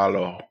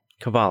Cavallo.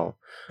 Cavallo.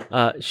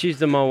 She's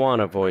the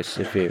Moana voice,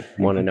 if you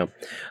want to know.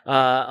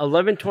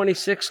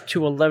 11:26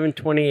 to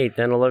 11:28,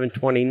 then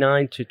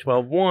 11:29 to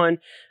 12:1.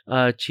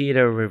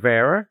 Cheetah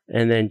Rivera,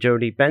 and then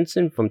Jodie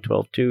Benson from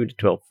 12:2 to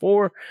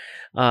 12:4.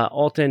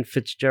 Alton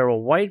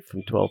Fitzgerald White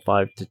from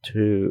 12:5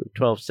 to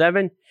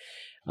 12:7.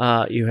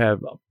 You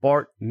have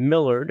Bart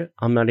Millard.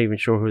 I'm not even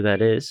sure who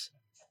that is.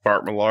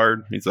 Bart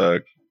Millard. He's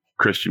a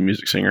Christian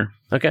music singer.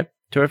 Okay,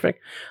 terrific.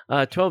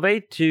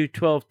 12:08 to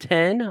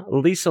 12:10.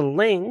 Lisa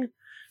Ling.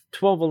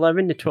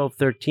 12:11 to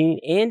 12:13.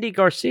 Andy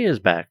Garcia's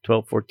back.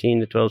 12:14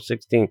 to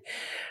 12:16.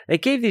 They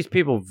gave these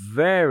people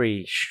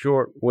very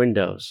short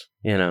windows,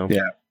 you know.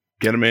 Yeah.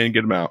 Get them in,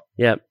 get them out.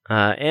 Yep.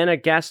 Anna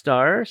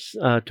Gastars,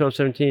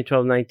 12:17 to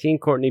 12:19.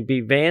 Courtney B.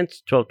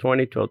 Vance,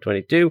 12:20 to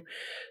 12:22.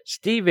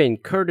 Stephen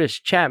Curtis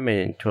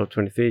Chapman,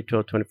 12:23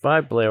 to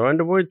 12:25. Blair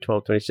Underwood,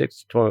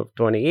 12:26 to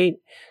 12:28.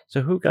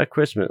 So who got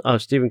Christmas? Oh,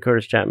 Stephen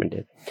Curtis Chapman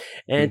did.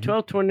 And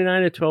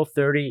 12:29 to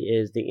 12:30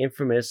 is the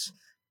infamous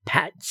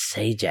Pat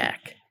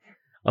Sajak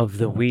of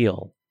The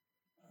Wheel.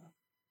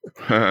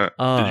 Did you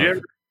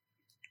ever?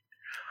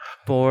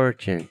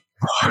 Fortune.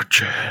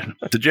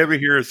 Did you ever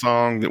hear a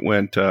song that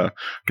went, can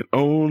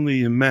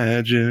only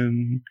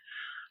imagine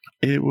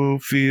it will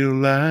feel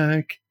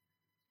like?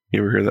 You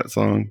ever hear that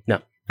song?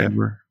 No.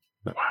 Ever?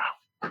 No.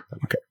 Wow.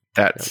 Okay.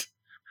 That's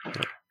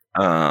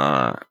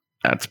Bart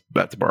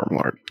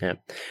Millard. Yeah.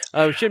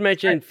 We should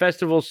mention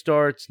festival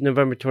starts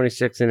November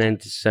 26th and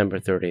ends December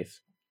 30th.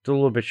 It's a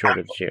little bit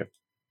shorter this year.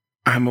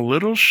 I'm a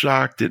little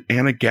shocked at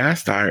Anna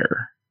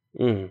Gasteyer.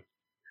 Mm. I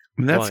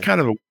mean, that's Why?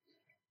 kind of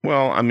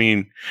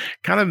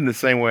kind of in the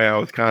same way I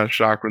was kind of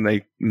shocked when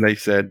they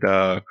said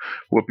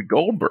Whoopi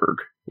Goldberg,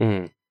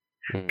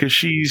 because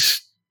she's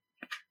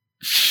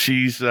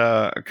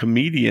a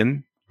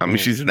comedian. I mean,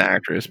 she's an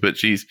actress, but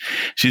she's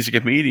a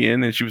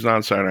comedian, and she was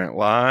on Saturday Night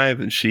Live,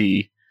 and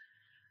she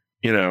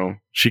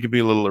could be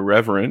a little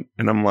irreverent,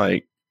 and I'm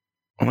like,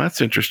 well,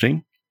 that's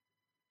interesting.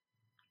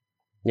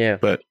 Yeah,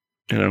 but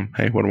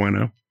hey, what do I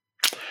know?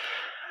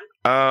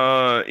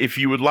 If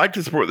you would like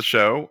to support the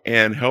show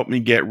and help me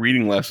get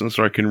reading lessons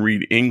so I can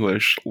read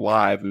English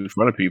live in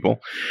front of people,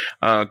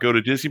 go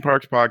to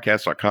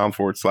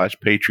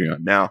DisneyParksPodcast.com/Patreon.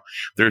 Now,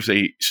 there's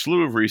a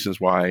slew of reasons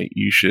why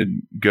you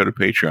should go to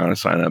Patreon and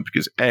sign up,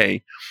 because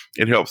A,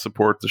 it helps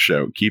support the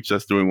show, keeps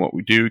us doing what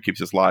we do,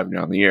 keeps us live and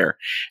on the air.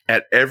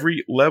 At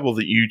every level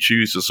that you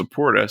choose to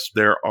support us,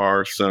 there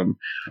are some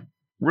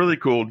really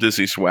cool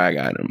Disney swag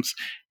items.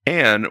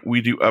 And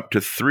we do up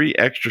to 3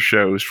 extra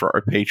shows for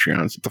our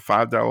Patreons. At the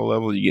 $5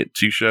 level, you get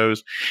 2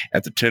 shows.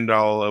 At the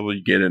 $10 level,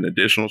 you get an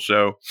additional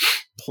show.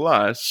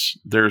 Plus,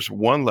 there's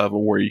one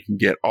level where you can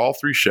get all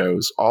 3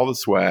 shows, all the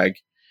swag,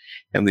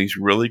 and these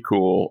really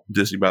cool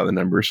Disney by the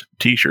Numbers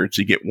t-shirts.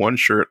 You get 1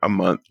 shirt a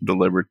month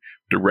delivered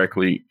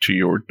directly to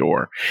your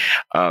door.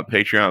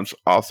 Patreons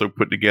also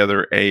put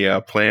together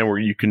a plan where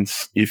you can,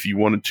 if you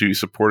wanted to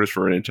support us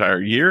for an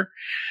entire year,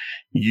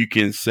 you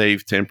can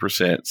save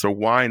 10%. So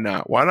why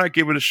not? Why not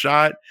give it a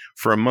shot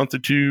for a month or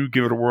 2?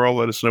 Give it a whirl.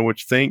 Let us know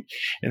what you think.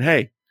 And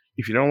hey,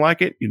 if you don't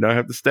like it, you don't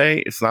have to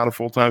stay. It's not a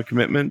full-time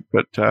commitment,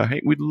 but hey,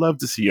 we'd love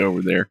to see you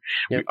over there.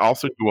 Yep. We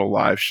also do a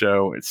live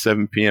show at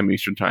 7 p.m.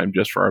 Eastern Time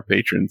just for our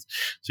patrons.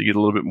 So you get a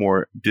little bit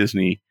more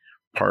Disney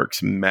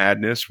Parks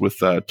madness with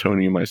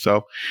Tony and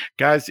myself.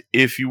 Guys,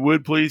 if you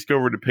would please go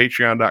over to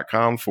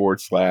patreon.com/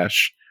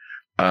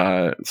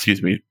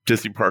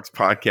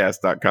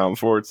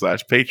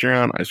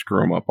 DisneyParksPodcast.com/Patreon. I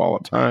screw them up all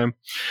the time.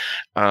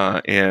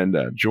 And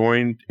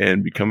join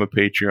and become a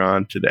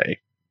Patreon today.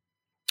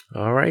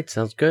 All right.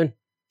 Sounds good.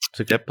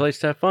 It's a good place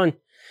to have fun.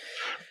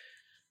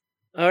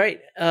 All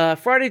right.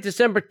 Friday,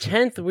 December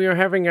 10th, we are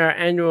having our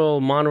annual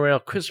monorail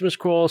Christmas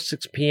crawl,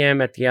 6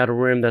 p.m. at the Outer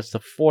Rim. That's the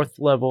 4th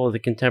level of the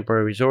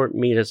Contemporary Resort.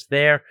 Meet us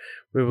there.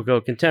 We will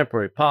go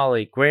Contemporary,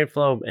 Poly, Grand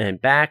Flow,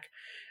 and back.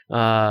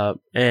 I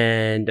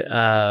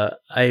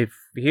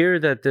hear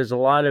that there's a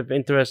lot of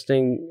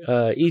interesting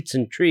eats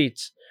and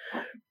treats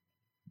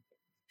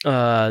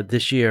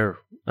this year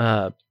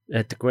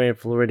at the Grand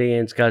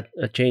Floridian. It's got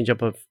a change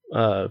up of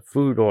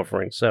food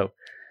offerings, so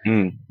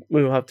we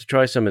will have to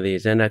try some of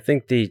these. And I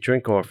think the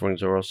drink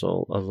offerings are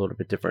also a little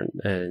bit different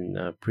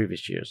than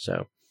previous years.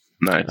 So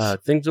nice.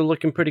 Things are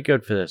looking pretty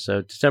good for this.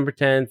 So December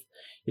 10th,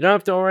 you don't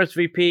have to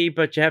RSVP,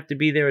 but you have to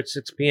be there at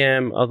 6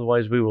 p.m.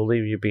 Otherwise, we will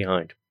leave you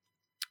behind.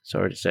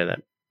 Sorry to say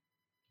that.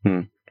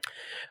 All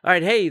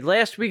right. Hey,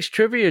 last week's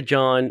trivia,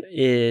 John,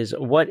 is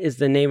what is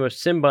the name of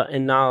Simba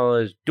and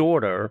Nala's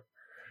daughter?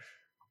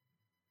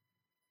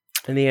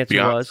 And the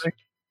answer was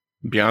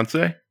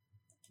Beyonce.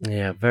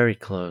 Yeah, very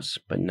close,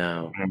 but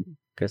no.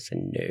 Guess I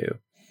knew.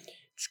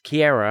 It's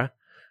Kiara.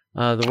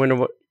 The winner.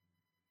 Go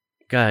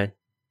ahead.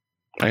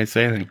 I didn't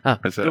say anything.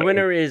 The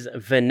winner is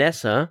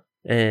Vanessa,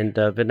 and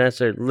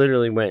Vanessa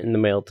literally went in the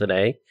mail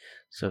today.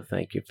 So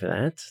thank you for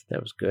that.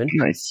 That was good.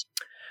 Nice.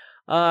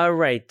 All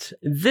right.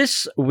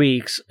 This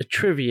week's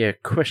trivia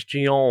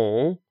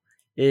question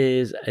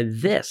is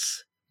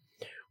this.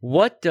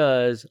 What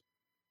does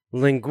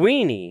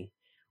Linguini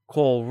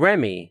call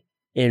Remy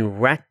in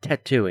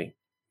Ratatouille?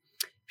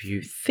 If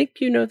you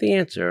think you know the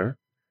answer,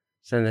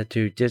 send that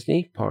to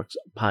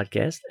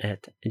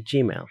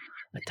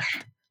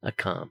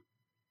DisneyParksPodcast@gmail.com.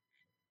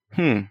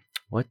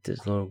 What does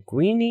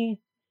Linguini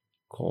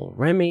call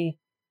Remy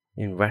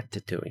in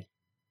Ratatouille?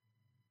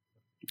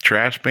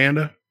 Trash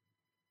Panda?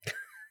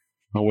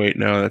 Oh, wait,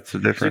 no, that's a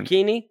different...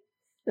 Zucchini?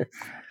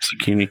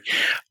 Zucchini.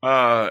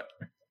 By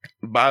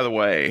the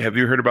way, have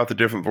you heard about the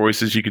different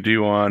voices you could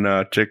do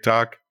on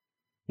TikTok?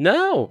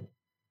 No.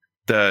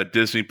 The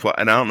Disney Plus,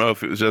 and I don't know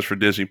if it was just for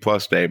Disney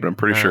Plus Day, but I'm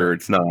pretty sure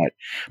it's not.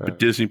 But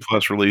Disney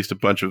Plus released a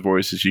bunch of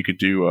voices. You could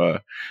do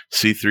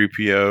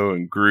C-3PO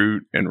and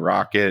Groot and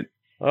Rocket.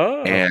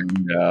 Oh.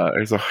 And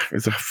there's a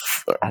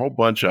whole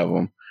bunch of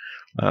them.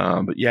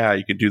 But yeah,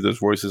 you can do those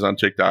voices on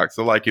TikTok.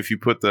 So like if you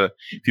put the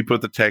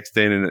text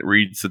in and it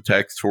reads the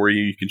text for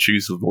you, you can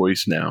choose the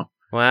voice now.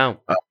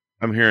 Wow.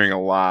 I'm hearing a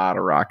lot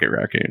of Rocket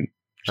Raccoon.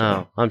 So.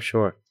 Oh, I'm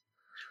sure.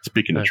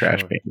 Speaking of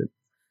Trash Panda.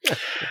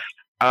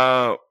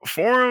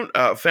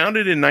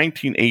 Founded in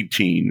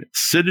 1918,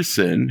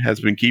 Citizen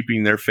has been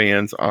keeping their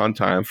fans on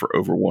time for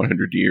over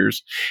 100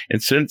 years.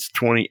 And since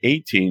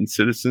 2018,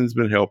 Citizen has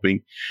been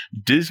helping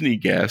Disney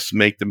guests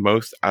make the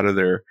most out of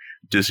their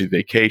Disney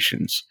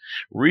vacations.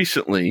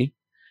 Recently,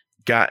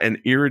 got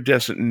an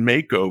iridescent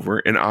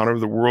makeover in honor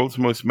of the world's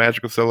most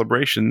magical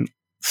celebration,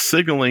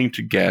 signaling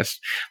to guests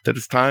that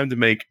it's time to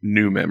make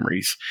new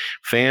memories.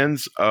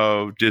 Fans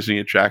of Disney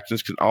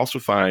attractions can also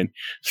find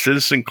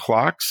Citizen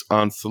clocks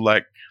on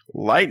select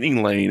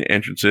Lightning Lane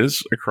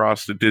entrances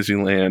across the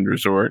Disneyland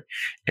Resort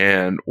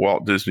and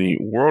Walt Disney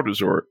World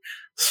Resort.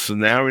 So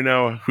now we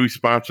know who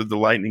sponsored the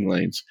Lightning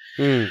Lanes.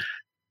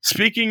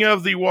 Speaking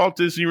of the Walt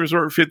Disney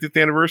Resort 50th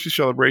anniversary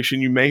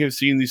celebration, you may have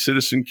seen the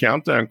Citizen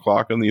Countdown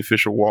clock on the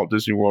official Walt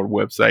Disney World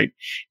website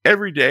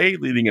every day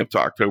leading up to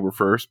October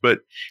 1st. But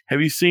have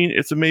you seen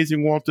its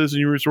amazing Walt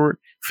Disney Resort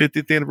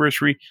 50th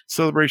anniversary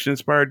celebration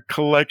inspired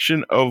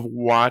collection of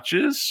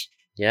watches?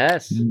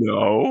 Yes.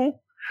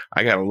 No.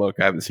 I got to look.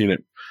 I haven't seen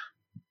it.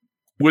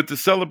 With the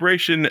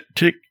celebration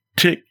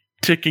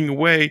ticking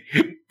away.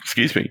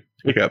 Excuse me.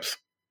 Hiccups.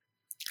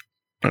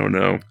 Oh,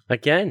 no.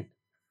 Again.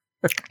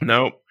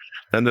 Nope.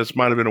 And this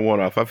might have been a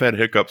one-off. I've had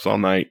hiccups all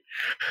night.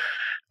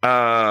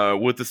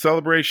 With the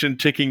celebration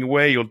ticking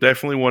away, you'll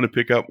definitely want to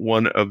pick up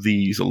one of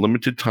these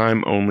limited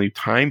time only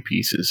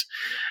timepieces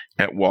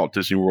at Walt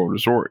Disney World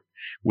Resort.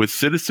 With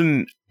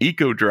Citizen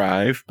Eco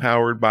Drive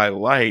powered by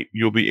light,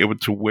 you'll be able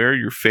to wear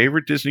your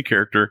favorite Disney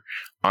character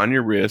on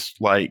your wrist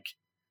like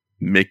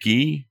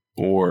Mickey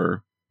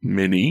or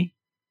Minnie.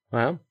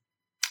 Wow.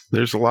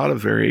 There's a lot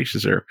of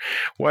variations there.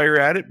 While you're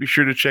at it, be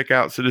sure to check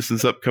out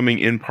Citizen's upcoming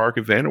in-park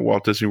event at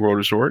Walt Disney World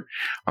Resort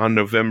on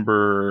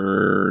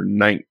November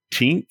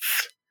 19th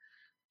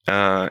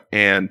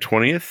and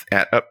 20th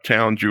at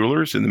Uptown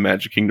Jewelers in the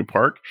Magic Kingdom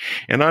Park,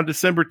 and on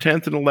December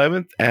 10th and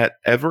 11th at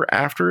Ever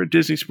After at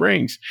Disney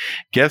Springs.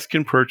 Guests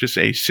can purchase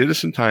a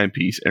Citizen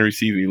timepiece and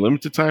receive a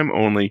limited time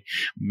only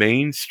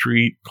Main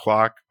Street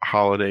Clock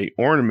holiday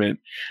ornament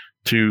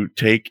to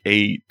take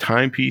a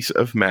timepiece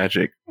of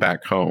magic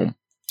back home.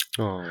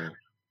 Oh.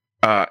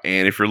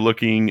 And if you're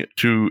looking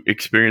to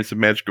experience the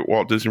magic at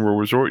Walt Disney World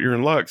Resort, you're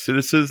in luck.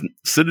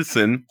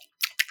 Citizen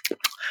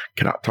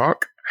cannot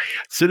talk.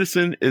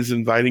 Citizen is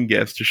inviting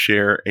guests to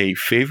share a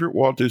favorite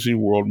Walt Disney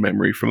World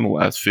memory from the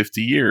last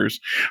 50 years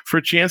for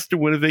a chance to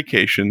win a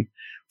vacation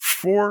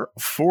for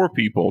 4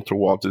 people to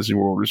Walt Disney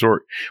World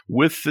Resort.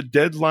 With the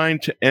deadline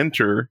to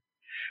enter,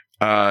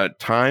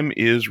 time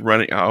is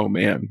running. Oh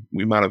man,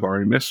 we might have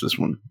already missed this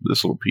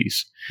little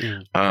piece.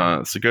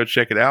 So go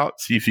check it out.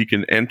 See if you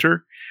can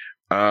enter.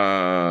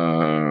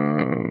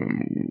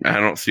 I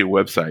don't see a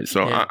website,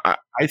 so yeah.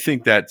 I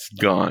think that's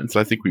gone. So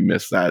I think we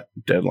missed that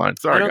deadline.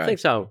 Sorry, I don't guys. think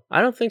so.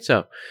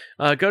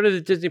 Go to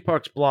the Disney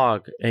Parks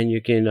blog and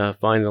you can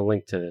find the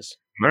link to this.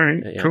 All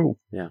right, cool.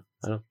 Yeah,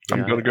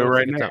 I'm going to go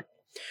right now.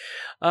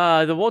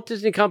 The Walt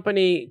Disney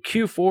Company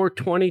Q4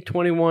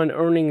 2021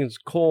 earnings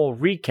call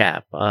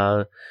recap.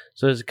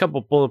 So there's a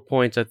couple bullet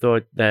points I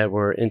thought that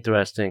were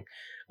interesting.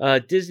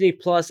 Disney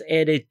Plus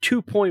added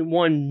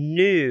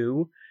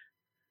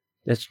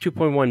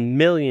 2.1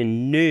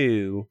 million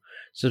new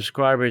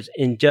subscribers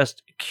in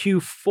just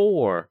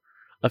Q4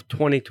 of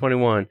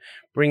 2021,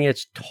 bringing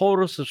its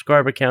total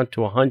subscriber count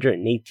to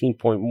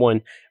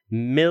 118.1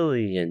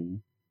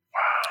 million.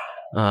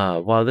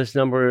 While this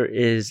number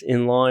is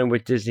in line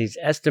with Disney's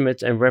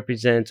estimates and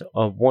represents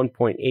a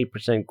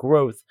 1.8%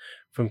 growth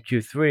from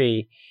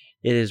Q3,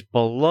 it is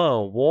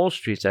below Wall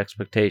Street's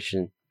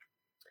expectation.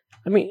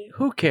 I mean,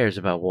 who cares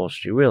about Wall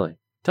Street, really?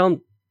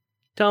 Tell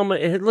them,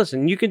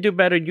 listen, you can do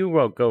better.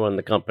 You go on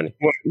the company.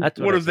 That's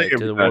what I say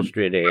to the Wall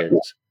Street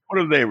agents. What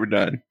have they ever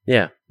done?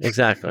 Yeah,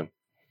 exactly.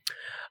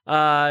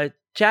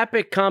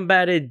 Chapek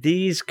combated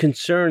these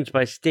concerns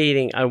by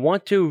stating, "I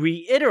want to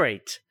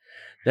reiterate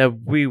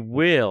that we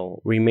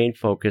will remain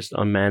focused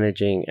on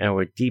managing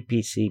our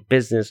DPC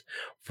business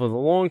for the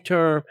long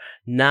term,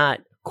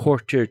 not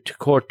quarter to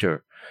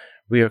quarter.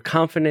 We are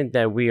confident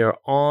that we are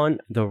on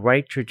the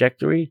right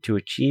trajectory to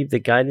achieve the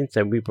guidance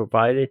that we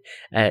provided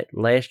at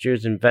last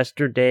year's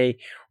Investor Day,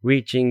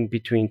 reaching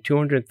between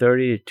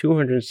 230 to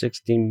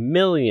 260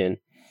 million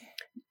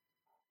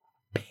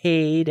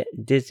paid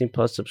Disney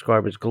Plus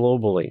subscribers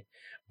globally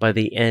by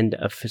the end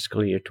of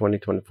fiscal year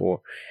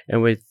 2024,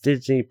 and with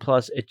Disney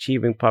Plus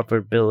achieving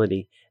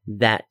profitability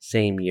that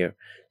same year.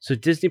 So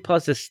Disney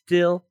Plus is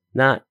still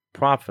not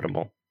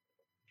profitable.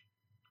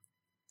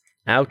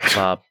 Ouch,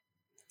 Bob.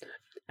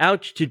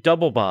 Ouch to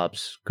double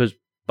Bobs, because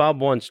Bob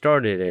 1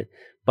 started it.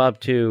 Bob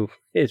 2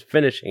 is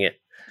finishing it.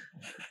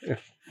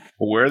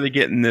 Where are they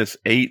getting this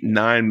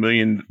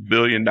 $8-9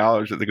 billion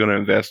that they're going to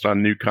invest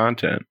on new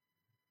content?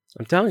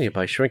 I'm telling you,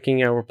 by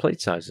shrinking our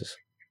plate sizes.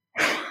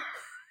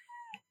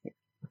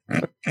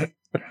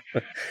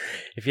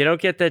 If you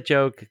don't get that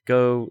joke,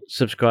 go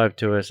subscribe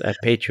to us at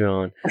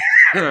Patreon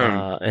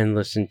and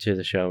listen to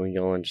the show, and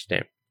you'll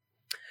understand.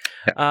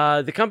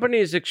 The company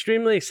is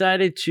extremely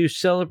excited to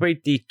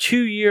celebrate the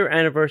 2-year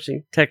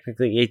anniversary,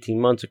 technically 18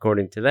 months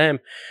according to them,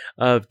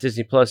 of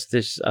Disney Plus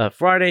this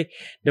Friday,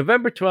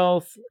 November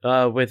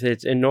 12th, with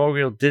its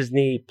inaugural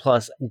Disney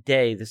Plus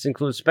Day. This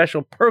includes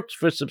special perks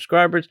for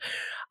subscribers.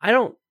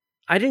 I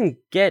didn't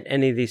get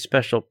any of these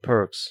special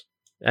perks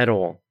at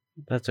all.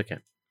 That's okay.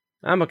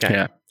 I'm okay.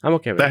 Yeah. I'm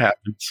okay with that. That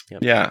happens.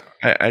 Yep. Yeah.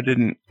 I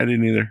didn't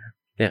either.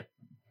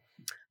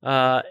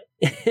 Yeah.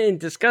 In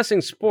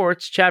discussing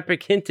sports,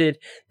 Chapek hinted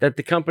that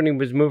the company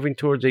was moving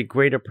towards a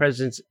greater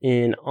presence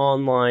in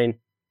online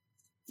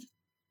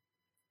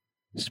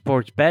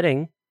sports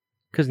betting,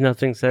 because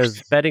nothing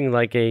says betting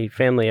like a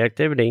family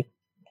activity.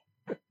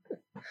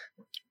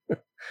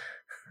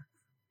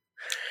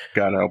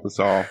 God help us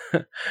all.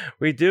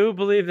 We do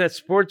believe that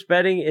sports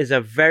betting is a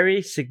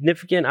very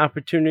significant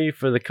opportunity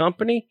for the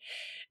company.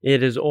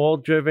 It is all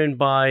driven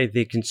by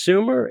the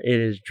consumer.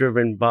 It is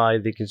driven by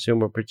the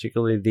consumer,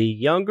 particularly the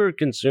younger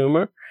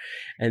consumer,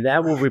 and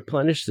that will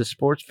replenish the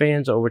sports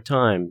fans over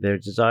time. Their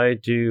desire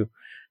to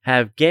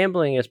have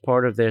gambling as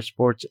part of their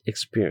sports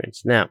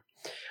experience. Now,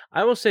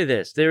 I will say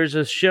this. There is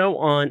a show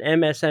on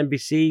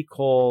MSNBC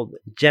called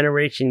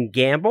Generation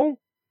Gamble.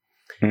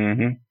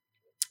 Mm-hmm.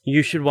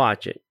 You should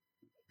watch it,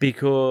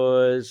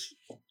 because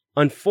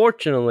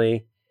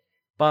unfortunately,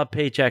 Bob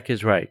Paycheck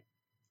is right,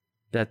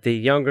 that the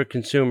younger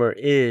consumer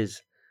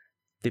is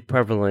the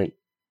prevalent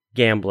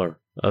gambler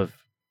of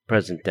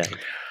present day.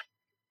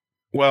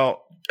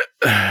 Well,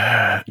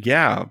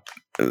 yeah,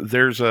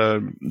 there's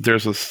a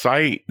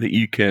site that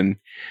you can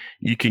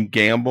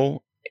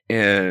gamble,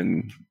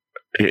 and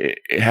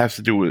it has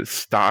to do with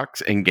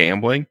stocks and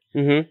gambling.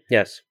 Mm-hmm.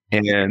 Yes.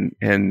 And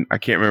I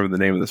can't remember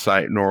the name of the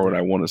site, nor would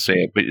I want to say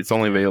it, but it's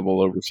only available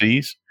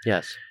overseas.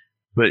 Yes.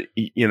 But,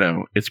 you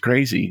know, it's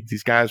crazy.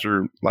 These guys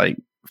are like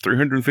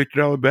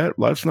 $350 bet.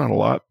 Well, that's not a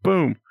lot.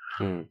 Boom.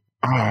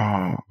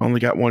 Oh,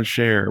 only got one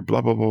share. Blah,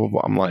 blah, blah, blah,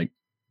 blah. I'm like,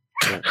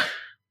 yeah.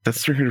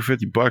 That's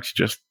 $350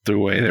 just threw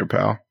away there,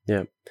 pal.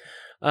 Yeah.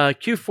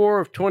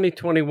 Q4 of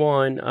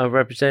 2021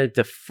 represented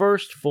the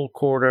first full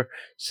quarter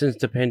since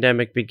the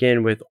pandemic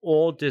began, with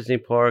all Disney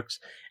parks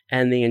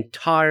and the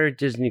entire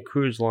Disney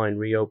Cruise Line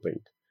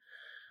reopened.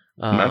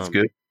 That's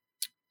good.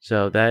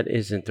 So that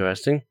is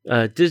interesting.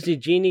 Disney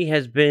Genie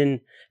has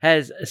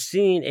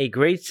seen a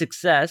great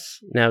success.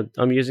 Now,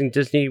 I'm using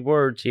Disney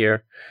words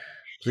here.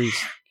 Please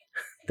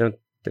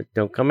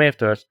don't come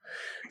after us.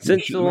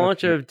 Since the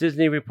launch of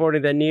Disney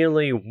reporting that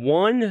nearly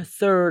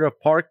 1/3 of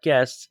park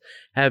guests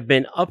have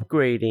been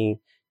upgrading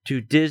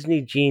to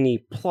Disney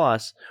Genie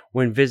Plus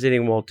when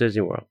visiting Walt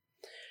Disney World.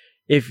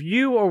 If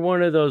you are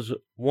one of those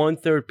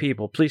 1/3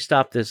 people, please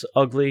stop this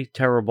ugly,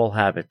 terrible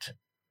habit.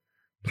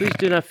 Please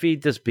do not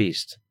feed this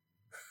beast.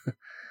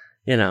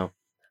 You know,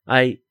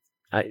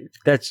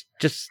 that's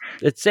just,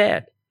 it's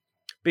sad,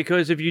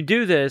 because if you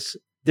do this,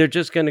 they're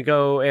just going to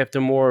go after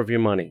more of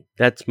your money.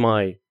 That's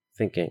my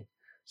thinking.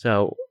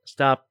 So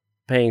stop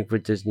paying for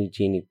Disney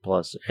Genie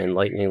Plus and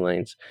Lightning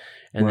Lanes,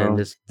 and then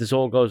this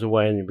all goes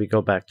away and we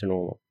go back to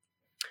normal.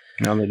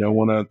 Now they don't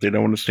want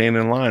to stand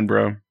in line,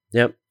 bro.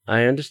 Yep,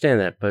 I understand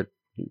that, but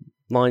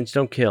lines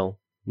don't kill.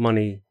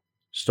 Money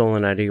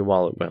stolen out of your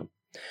wallet will.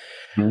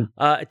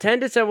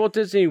 Attendance at Walt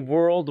Disney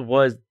World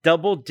was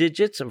double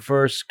digits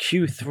versus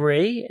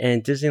Q3,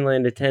 and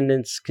Disneyland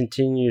attendance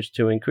continues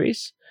to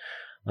increase.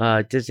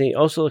 Disney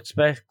also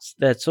expects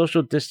that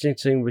social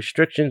distancing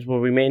restrictions will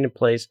remain in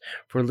place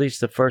for at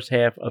least the first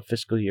half of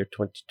fiscal year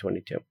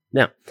 2022.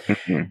 Now,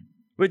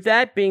 with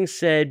that being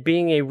said,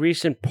 being a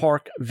recent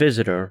park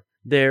visitor,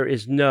 there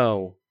is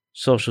no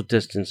social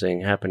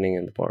distancing happening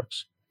in the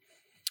parks.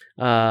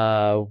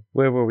 Where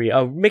were we?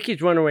 Oh,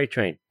 Mickey's Runaway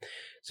Train.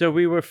 So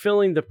we were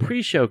filling the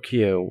pre-show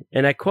queue,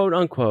 and I quote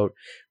unquote,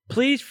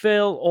 "Please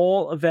fill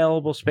all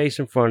available space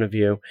in front of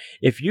you.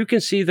 If you can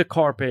see the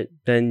carpet,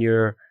 then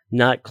you're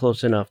not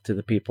close enough to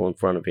the people in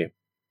front of you."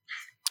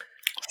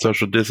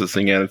 Social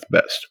distancing at its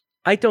best.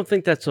 I don't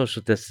think that's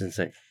social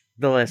distancing.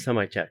 The last time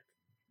I checked,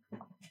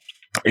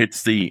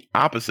 it's the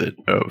opposite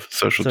of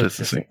social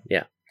distancing.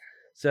 Yeah.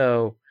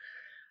 So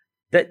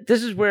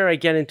this is where I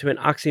get into an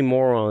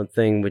oxymoron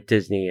thing with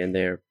Disney and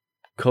their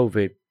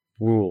COVID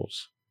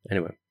rules.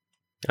 Anyway,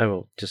 I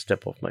will just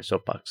step off my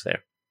soapbox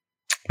there.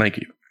 Thank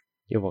you.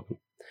 You're welcome.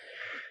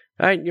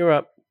 All right, you're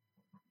up.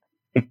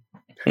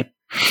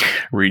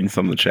 Reading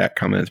some of the chat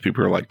comments,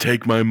 people are like,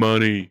 "Take my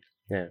money."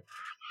 Yeah.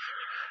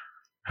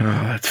 Oh,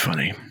 that's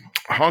funny.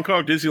 Hong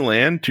Kong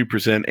Disneyland to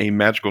present a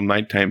magical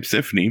nighttime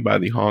symphony by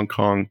the Hong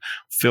Kong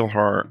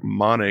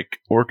Philharmonic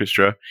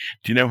Orchestra.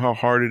 Do you know how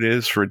hard it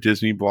is for a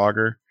Disney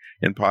blogger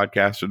and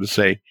podcaster to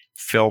say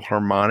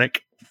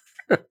Philharmonic?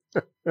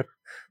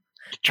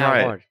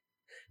 Try it.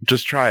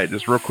 Just try it.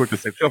 Just real quick to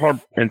say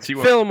Philharmonic and see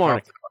what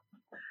Philharmonic.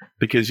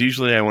 Because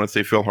usually I want to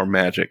say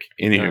Philharmagic.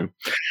 Anywho,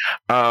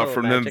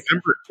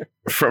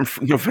 from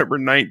November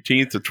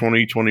 19th of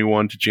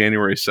 2021 to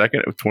January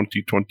 2nd of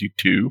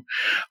 2022,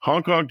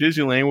 Hong Kong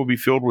Disneyland will be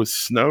filled with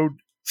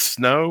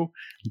snow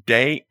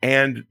day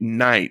and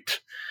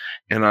night.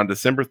 And on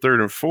December 3rd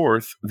and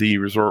 4th, the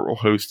resort will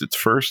host its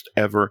first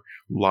ever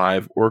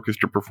live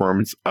orchestra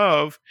performance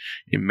of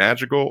a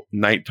magical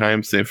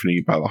nighttime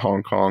symphony by the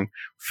Hong Kong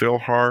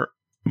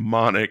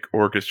Philharmonic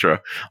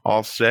Orchestra,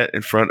 all set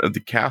in front of the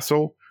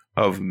Castle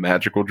of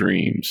Magical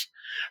Dreams.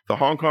 The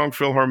Hong Kong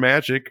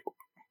Philharmonic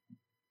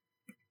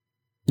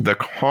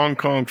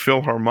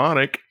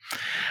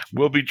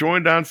will be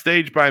joined on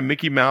stage by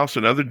Mickey Mouse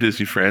and other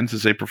Disney friends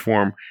as they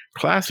perform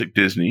classic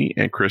Disney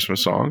and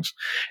Christmas songs.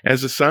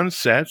 As the sun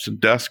sets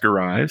and dusk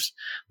arrives,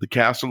 the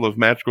Castle of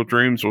Magical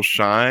Dreams will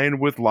shine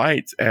with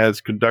lights as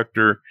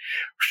conductor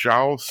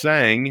Xiao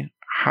Sang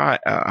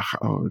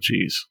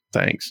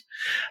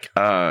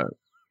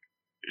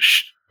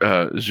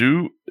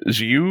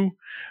Zhu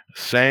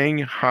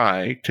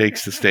Shanghai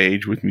takes the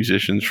stage with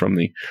musicians from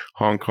the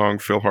Hong Kong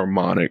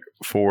Philharmonic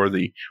for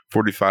the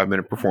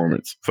 45-minute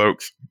performance.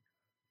 Folks,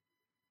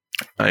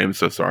 I am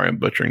so sorry I'm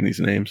butchering these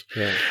names.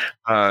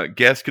 Yeah.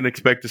 Guests can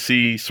expect to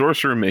see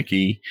Sorcerer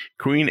Mickey,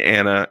 Queen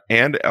Anna,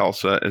 and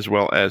Elsa, as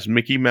well as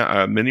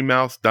Minnie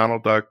Mouse,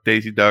 Donald Duck,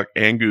 Daisy Duck,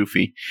 and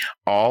Goofy,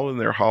 all in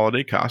their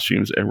holiday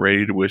costumes and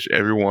ready to wish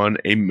everyone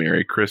a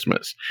Merry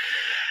Christmas.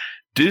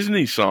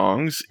 Disney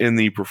songs in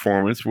the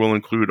performance will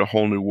include A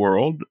Whole New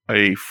World,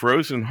 A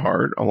Frozen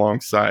Heart,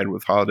 alongside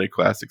with holiday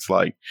classics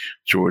like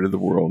Joy to the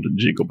World and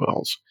Jingle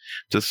Bells.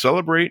 To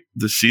celebrate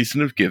the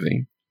season of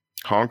giving,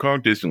 Hong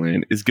Kong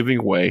Disneyland is giving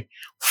away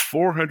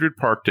 400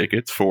 park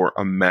tickets for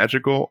a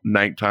magical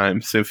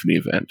nighttime symphony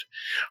event.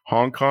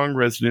 Hong Kong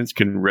residents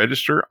can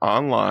register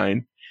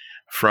online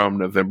from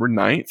November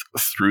 9th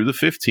through the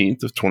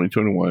 15th of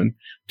 2021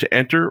 to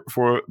enter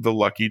for the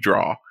lucky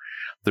draw.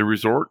 The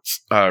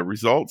results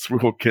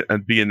will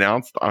be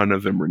announced on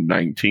November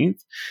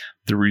 19th.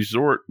 The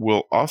resort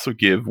will also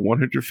give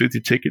 150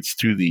 tickets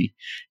to the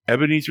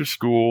Ebenezer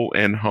School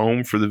and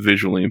Home for the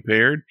Visually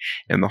Impaired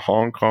and the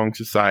Hong Kong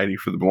Society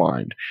for the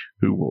Blind,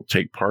 who will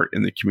take part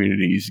in the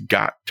community's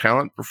Got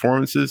Talent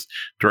performances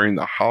during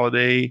the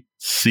holiday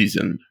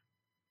season.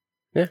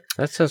 Yeah,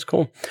 that sounds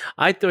cool.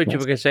 I thought you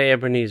were going to say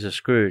Ebenezer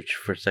Scrooge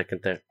for a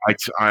second there.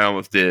 I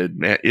almost did.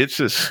 Man, it's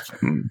just...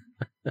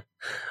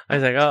 I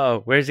was like,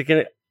 oh, where's it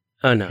going to...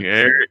 Oh, no.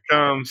 Here it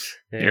comes.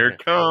 Here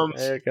it comes.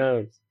 There it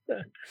comes.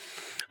 All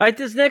right,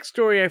 this next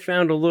story I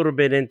found a little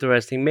bit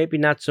interesting. Maybe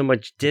not so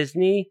much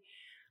Disney,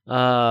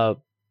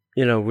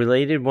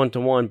 related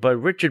one-to-one, but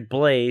Richard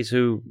Blais,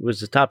 who was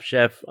the top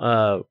chef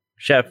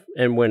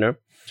and winner,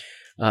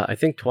 I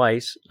think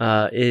twice,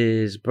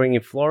 is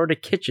bringing Florida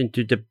Kitchen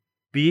to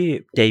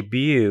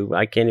debut.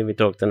 I can't even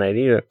talk tonight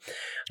either.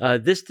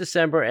 This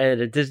December at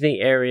a Disney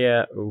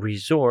area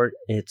resort.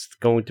 It's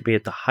going to be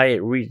at the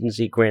Hyatt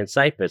Regency Grand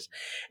Cypress.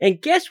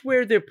 And guess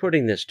where they're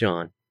putting this,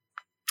 John?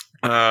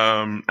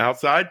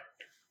 Outside?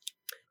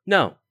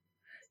 No.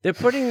 They're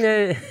putting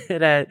it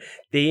at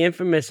the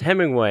infamous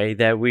Hemingway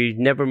that we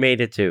never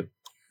made it to.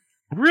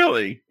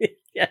 Really?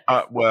 Yeah.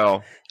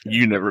 Well,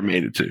 you never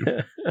made it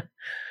to.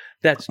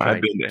 That's right.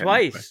 I've been to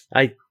Twice.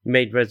 I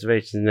made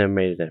reservations and never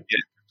made it there. Yeah.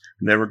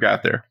 Never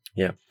got there.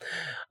 Yeah.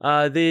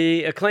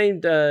 The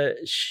acclaimed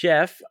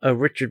chef,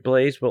 Richard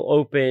Blais, will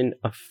open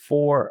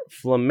Four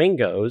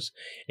Flamingos,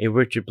 a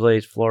Richard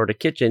Blais Florida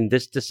Kitchen,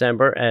 this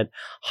December at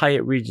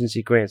Hyatt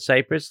Regency Grand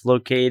Cypress,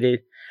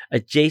 located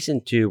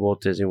adjacent to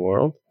Walt Disney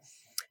World.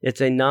 It's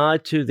a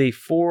nod to the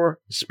 4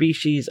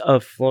 species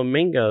of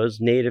flamingos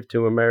native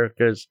to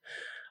Americas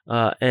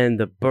and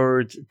the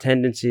birds'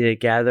 tendency to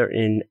gather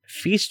in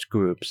feast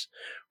groups.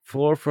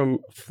 Oh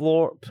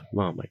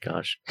my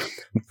gosh.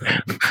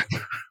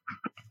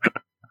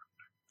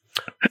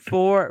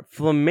 4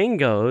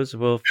 Flamingos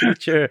will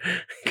feature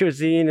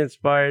cuisine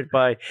inspired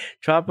by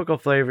tropical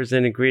flavors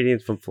and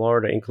ingredients from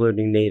Florida,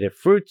 including native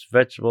fruits,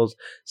 vegetables,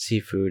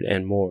 seafood,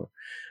 and more.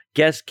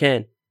 Guests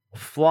can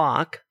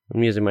flock,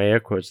 I'm using my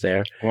air quotes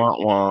there,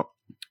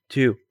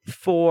 to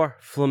 4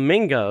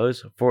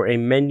 Flamingos for a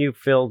menu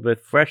filled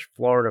with fresh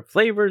Florida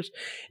flavors,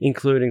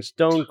 including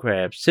stone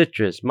crab,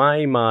 citrus,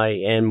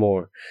 mahi-mahi, and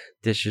more.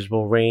 Dishes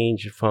will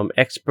range from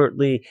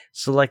expertly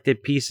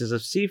selected pieces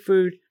of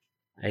seafood,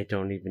 I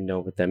don't even know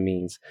what that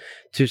means,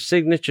 to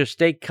signature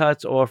steak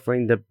cuts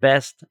offering the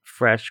best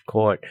fresh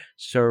caught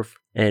surf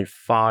and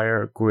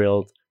fire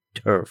grilled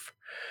turf.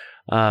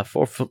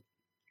 Flamingos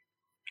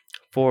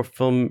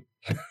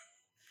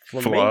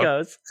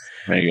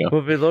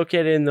will be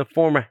located in the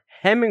former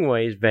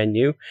Hemingway's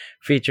venue,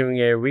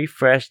 featuring a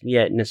refreshed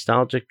yet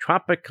nostalgic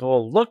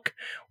tropical look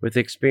with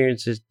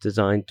experiences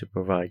designed to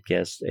provide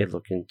guests a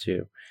look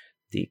into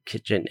the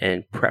kitchen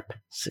and prep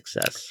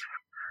success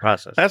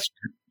process.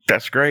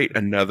 That's great.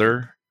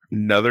 Another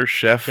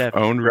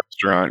chef-owned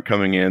restaurant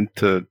coming in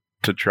to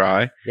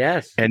try.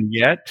 Yes. And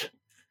yet,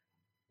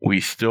 we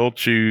still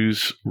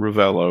choose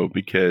Ravello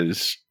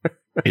because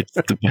it's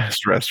the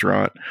best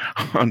restaurant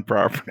on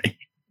property.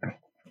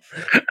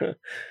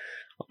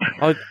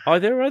 Are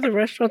there other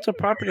restaurants on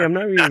property? I'm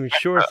not even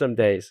sure some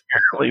days.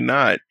 Apparently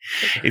not.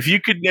 If you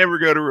could never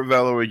go to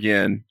Ravello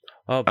again,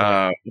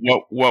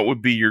 what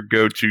would be your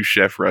go-to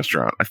chef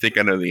restaurant? I think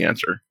I know the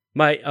answer.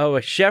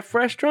 A chef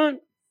restaurant?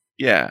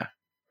 Yeah.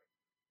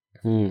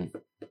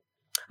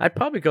 I'd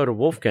probably go to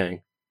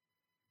Wolfgang.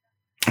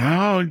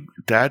 Oh,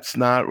 that's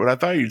not what I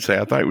thought you'd say.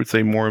 I thought you would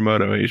say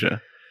Morimoto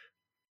Asia.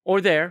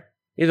 Or there.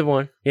 Either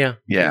one. Yeah.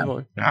 Yeah. Either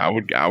one. I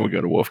would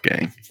go to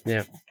Wolfgang.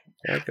 Yeah.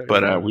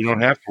 But we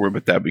don't have to worry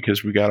about that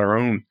because we got our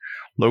own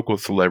local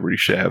celebrity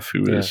chef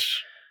who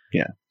is.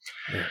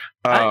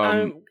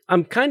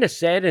 I'm kind of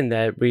saddened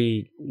that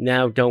we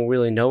now don't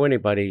really know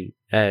anybody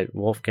at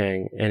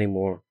Wolfgang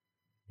anymore.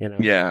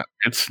 Yeah,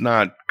 it's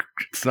not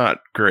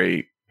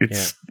great.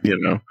 It's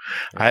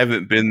I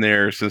haven't been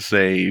there since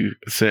I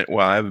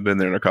haven't been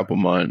there in a couple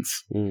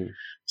months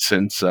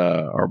since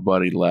our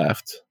buddy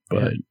left.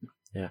 But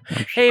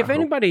hey, if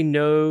anybody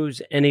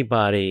knows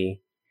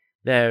anybody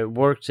that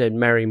works at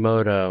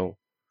Marimoto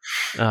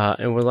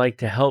and would like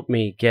to help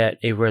me get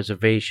a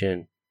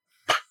reservation,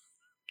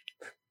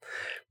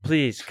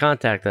 please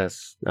contact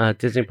us,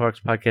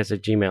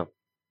 DisneyParksPodcast@gmail.com.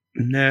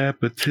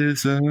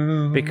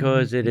 Nepotism.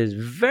 Because it is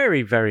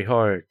very, very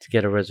hard to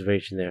get a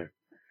reservation there.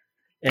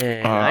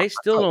 And I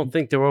still don't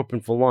think they're open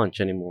for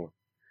lunch anymore.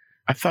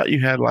 I thought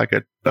you had like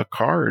a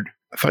card.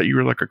 I thought you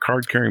were like a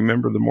card-carrying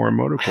member of the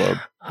Morimoto Club.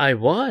 I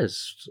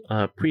was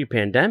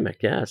pre-pandemic,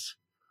 yes.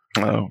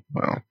 Oh,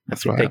 well,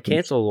 that's what they happens.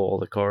 canceled all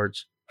the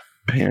cards.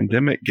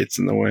 Pandemic gets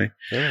in the way.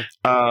 Yeah.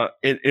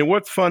 And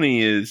what's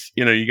funny is,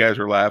 you guys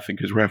are laughing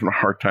because we're having a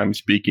hard time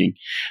speaking.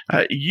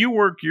 You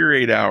work your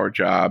 8-hour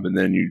job and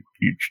then you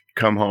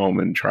come home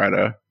and try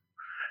to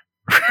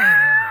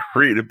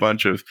read a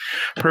bunch of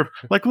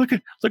look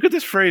at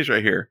this phrase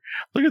right here.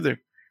 Look at the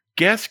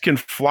guests can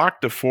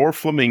flock to 4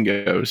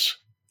 flamingos.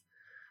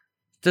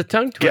 It's a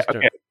tongue twister.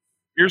 Okay.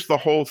 Here's the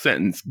whole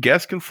sentence.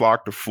 Guests can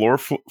flock to 4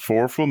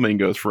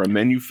 flamingos for a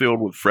menu filled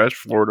with fresh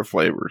Florida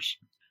flavors.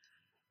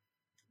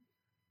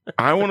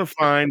 I want to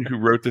find who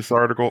wrote this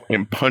article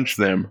and punch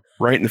them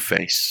right in the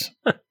face.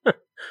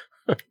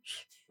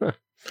 It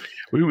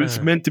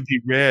was meant to be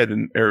read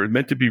and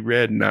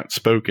not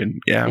spoken.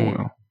 Yeah,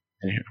 well,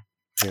 anyhow.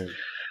 Yeah.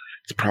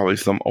 It's probably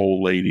some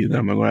old lady that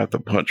I'm going to have to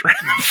punch right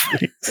in the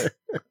face.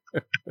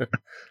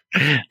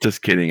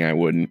 Just kidding, I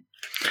wouldn't.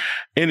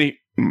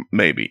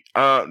 Maybe.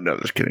 No,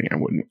 just kidding, I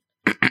wouldn't.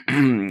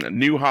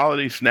 New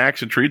holiday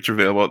snacks and treats are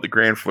available at the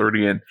Grand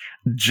Floridian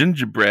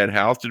Gingerbread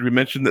House. Did we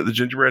mention that the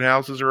gingerbread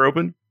houses are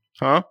open?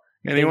 Huh?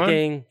 Anyone?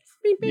 Ding,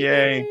 ding.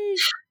 Yay.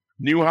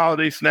 New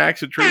holiday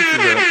snacks and treats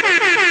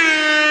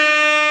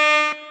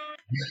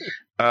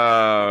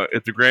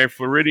at the Grand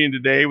Floridian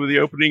today with the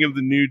opening of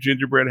the new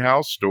Gingerbread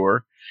House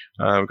store.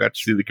 We got to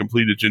see the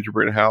completed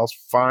Gingerbread House.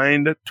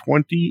 Find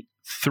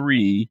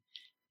 23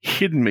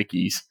 hidden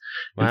Mickeys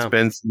and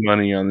spend some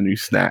money on the new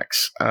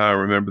snacks.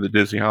 Remember, the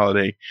Disney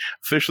holiday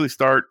officially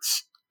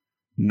starts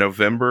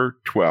November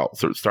 12th.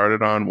 So it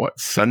started on what,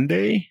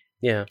 Sunday?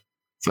 Yeah.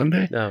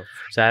 Sunday? No,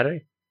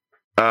 Saturday.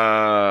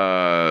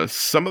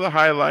 Some of the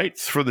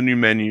highlights for the new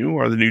menu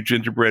are the new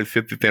Gingerbread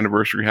 50th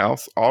Anniversary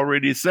House,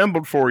 already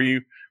assembled for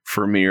you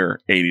for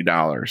mere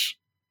 $80.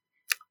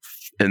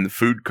 And the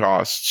food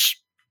costs.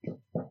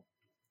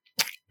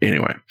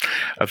 Anyway,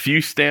 a few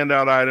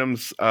standout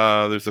items.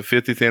 There's a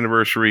 50th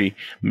Anniversary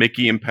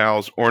Mickey and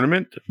Pals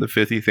ornament, the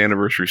 50th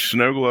Anniversary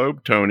Snow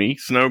Globe, Tony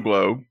Snow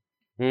Globe.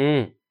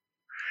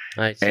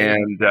 Nice.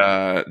 And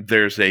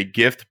there's a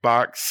gift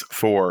box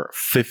for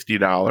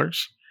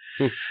 $50.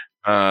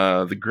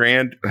 The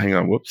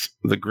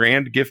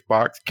grand gift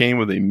box came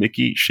with a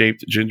Mickey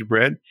shaped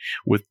gingerbread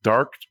with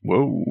dark.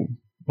 Whoa,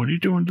 what are you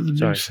doing to the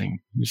news thing?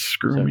 You're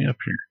screwing me up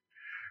here.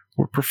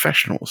 We're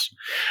professionals.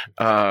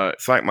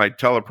 It's like my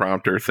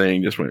teleprompter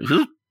thing just went.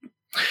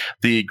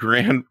 The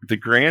grand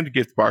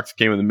gift box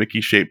came with a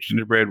Mickey shaped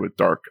gingerbread with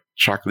dark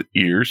chocolate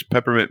ears,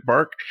 peppermint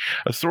bark,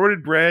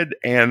 assorted bread,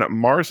 and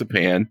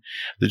marzipan.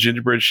 The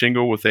gingerbread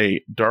shingle with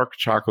a dark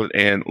chocolate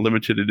and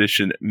limited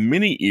edition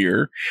mini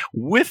ear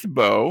with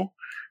bow,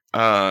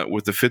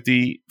 with the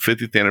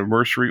 50th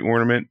anniversary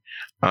ornament.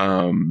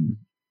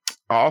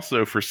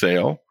 Also for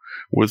sale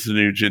was the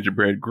new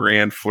Gingerbread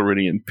Grand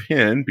Floridian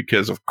pin,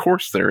 because of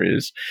course there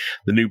is.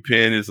 The new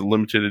pin is a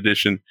limited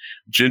edition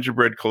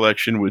gingerbread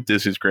collection with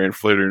Disney's Grand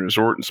Floridian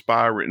Resort and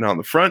Spa written on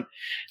the front.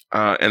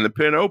 And the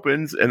pin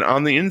opens, and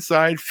on the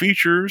inside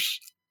features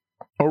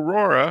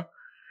Aurora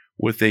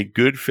with a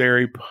Good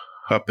Fairy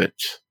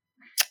puppet.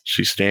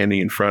 She's standing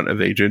in front of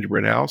a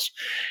gingerbread house,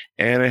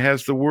 and it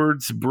has the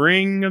words,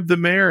 "Bring the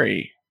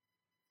Merry."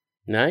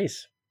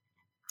 Nice.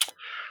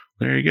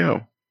 There you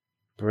go.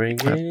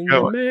 Bringing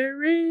the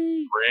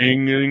merry.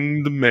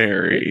 Bringing the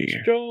merry.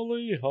 It's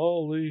jolly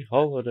holly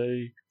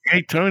holiday.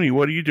 Hey, Tony,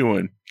 what are you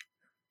doing?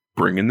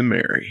 Bringing the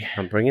Mary.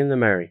 I'm bringing the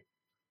Mary.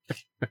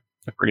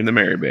 Bringing the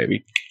Mary,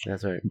 baby.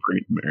 That's right.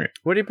 Bringing the Mary.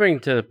 What do you bring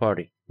to the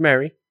party?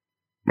 Mary.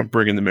 I'm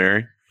bringing the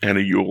Mary and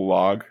a Yule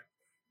log.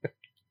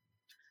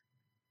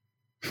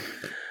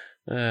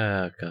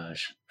 Oh,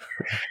 gosh.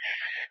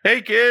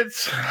 Hey,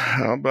 kids.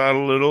 How about a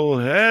little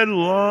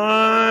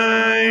headline?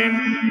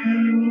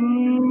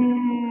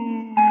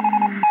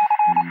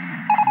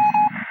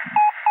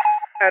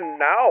 And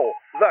now,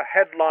 the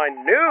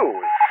headline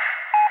news.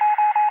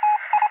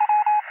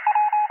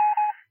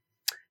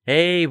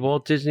 Hey,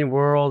 Walt Disney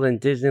World and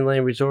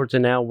Disneyland Resorts are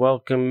now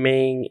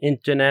welcoming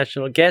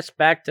international guests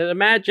back to the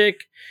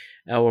magic.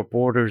 Our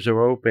borders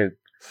are open.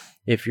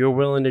 If you're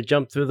willing to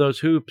jump through those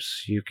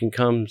hoops, you can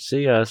come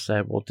see us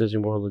at Walt Disney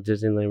World and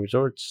Disneyland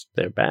Resorts.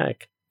 They're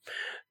back.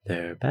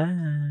 They're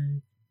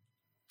back.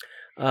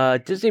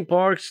 Disney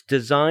Parks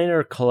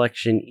Designer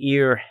Collection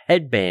ear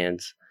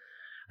headbands.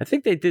 I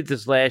think they did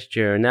this last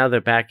year, and now they're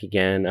back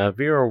again.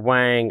 Vera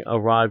Wang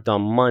arrived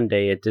on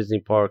Monday at Disney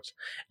Parks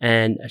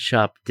and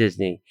Shop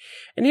Disney.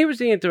 And here was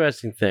the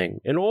interesting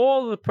thing. In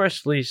all the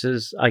press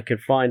releases I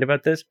could find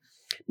about this,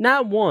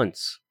 not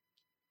once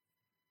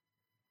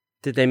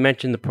did they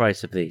mention the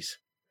price of these.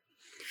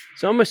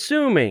 So I'm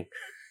assuming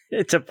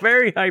it's a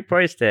very high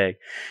price tag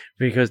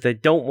because they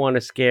don't want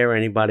to scare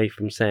anybody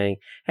from saying,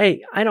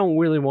 hey, I don't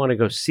really want to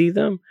go see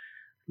them.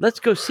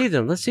 Let's go see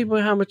them. Let's see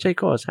how much they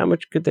cost. How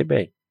much could they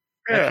be?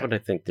 That's what I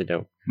think they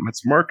do.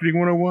 That's marketing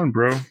 101,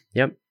 bro.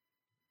 Yep.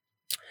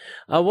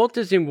 Walt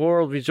Disney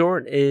World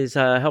Resort is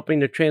helping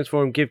to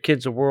transform Give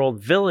Kids a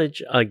World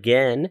Village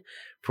again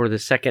for the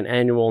second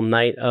annual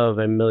Night of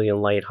a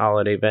Million Light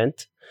holiday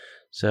event.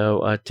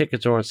 So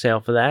tickets are on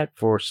sale for that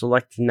for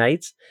select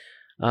nights.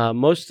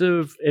 Most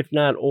of, if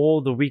not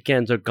all, the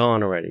weekends are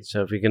gone already.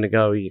 So if you're going to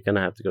go, you're going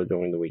to have to go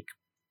during the week.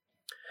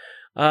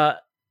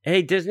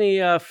 Hey, Disney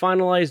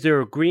finalized their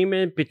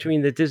agreement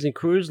between the Disney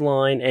Cruise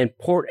Line and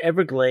Port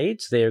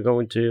Everglades. They are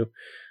going to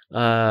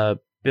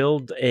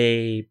build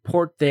a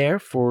port there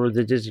for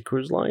the Disney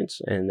Cruise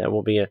Lines, and that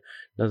will be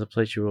another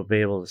place you will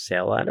be able to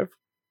sail out of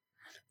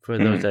for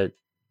those that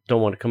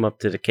don't want to come up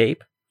to the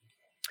Cape.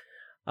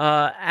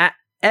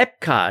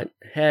 Epcot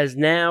has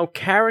now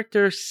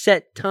character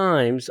set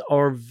times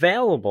are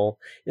available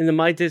in the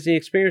My Disney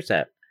Experience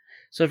app.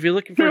 So if you're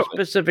looking for a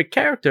specific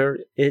character,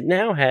 it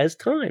now has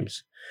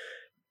times.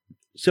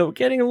 So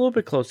getting a little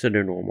bit closer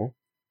to normal.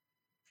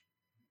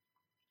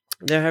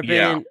 There have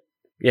been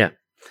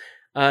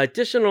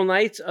additional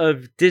nights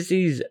of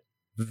Disney's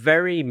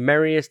very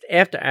merriest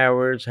after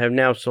hours have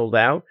now sold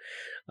out.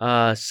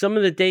 Some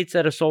of the dates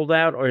that are sold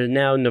out are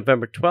now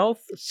November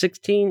 12th,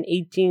 16,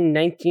 18,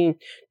 19,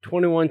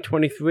 21,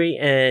 23,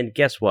 and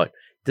guess what?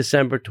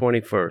 December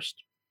 21st.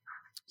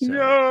 So,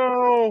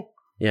 no!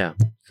 Yeah.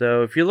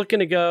 So if you're looking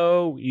to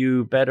go,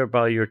 you better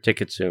buy your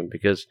ticket soon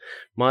because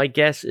my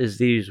guess is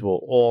these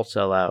will all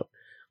sell out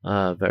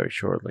very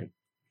shortly.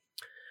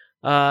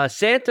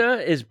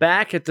 Santa is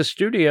back at the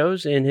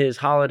studios in his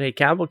holiday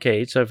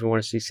cavalcade. So if you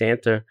want to see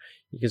Santa,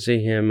 you can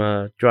see him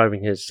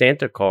driving his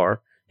Santa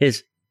car,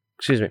 his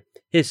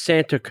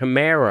Santa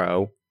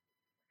Camaro.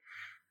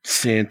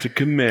 Santa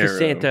Camaro.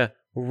 Santa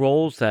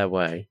rolls that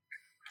way.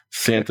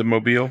 Santa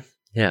Mobile.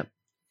 Yeah.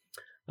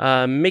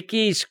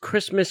 Mickey's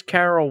Christmas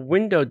Carol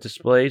window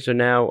displays are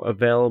now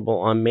available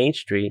on Main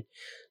Street.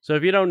 So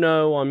if you don't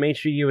know, on Main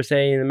Street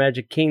USA in the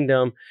Magic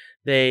Kingdom,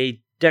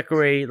 they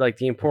decorate like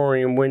the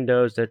Emporium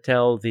windows that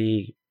tell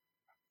the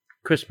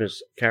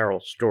Christmas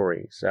Carol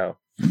story. So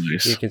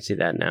nice. You can see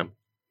that now.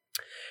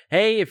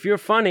 Hey, if you're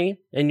funny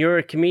and you're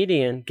a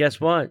comedian, guess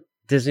what?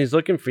 Disney's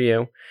looking for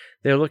you.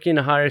 They're looking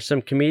to hire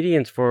some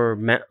comedians for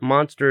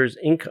Monsters,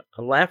 Inc.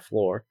 Laugh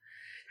Floor.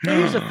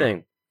 Here's the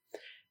thing.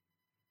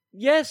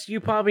 Yes, you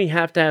probably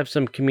have to have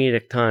some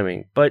comedic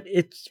timing, but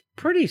it's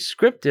pretty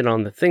scripted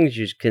on the things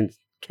you can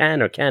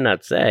or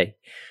cannot say.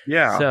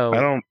 Yeah, so, I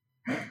don't...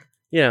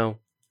 You know,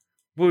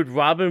 would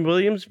Robin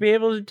Williams be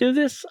able to do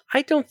this?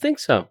 I don't think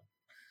so.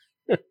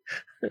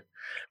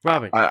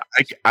 Robin,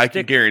 I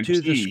can guarantee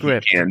to the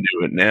script. He can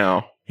do it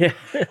now. Yeah,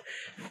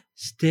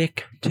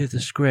 stick to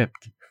the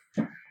script.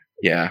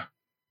 Yeah.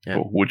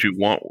 Well, would you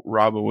want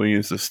Robin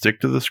Williams to stick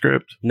to the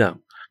script? No,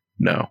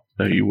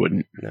 you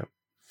wouldn't. No.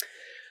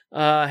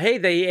 Hey,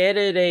 they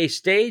added a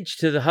stage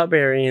to the hub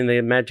area in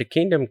the Magic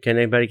Kingdom. Can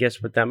anybody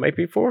guess what that might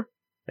be for?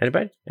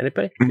 Anybody?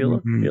 Feel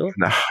it?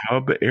 The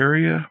hub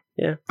area?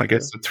 Yeah. I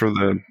guess it's for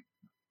the...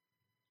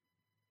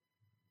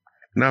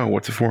 No,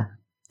 what's it for?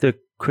 The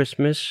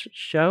Christmas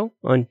show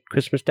on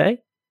Christmas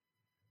Day.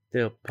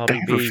 They'll probably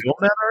filmed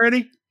that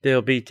already?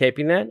 They'll be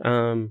taping that,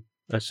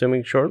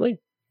 assuming shortly.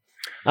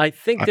 I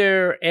think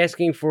they're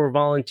asking for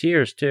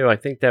volunteers, too. I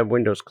think that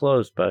window's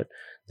closed, but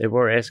they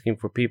were asking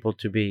for people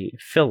to be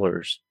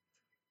fillers.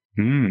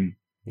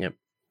 Yep.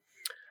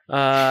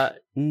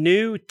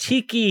 New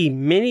Tiki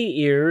mini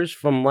ears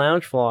from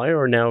Loungefly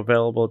are now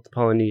available at the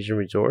Polynesian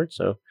Resort.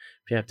 So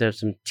if you have to have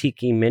some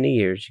Tiki mini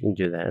ears, you can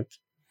do that.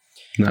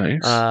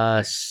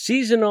 Nice.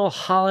 Seasonal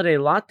holiday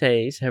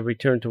lattes have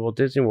returned to Walt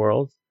Disney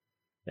World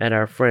at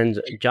our friends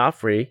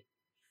Joffrey.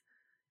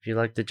 If you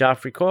like the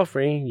Joffrey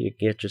coffee, you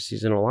can get your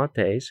seasonal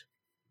lattes.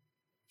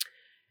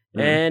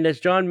 And as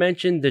John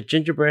mentioned, the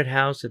gingerbread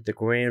house at the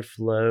Grand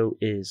Flow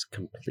is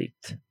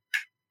complete.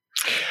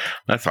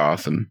 That's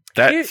awesome.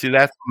 That's one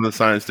of the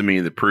signs to me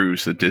that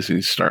proves that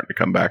Disney's starting to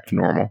come back to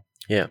normal.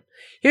 Yeah.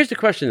 Here's the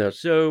question, though.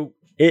 So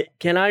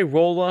can I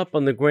roll up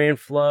on the Grand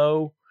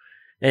Flow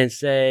and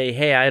say,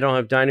 hey, I don't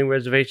have dining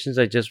reservations.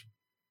 I just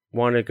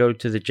want to go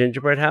to the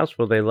gingerbread house.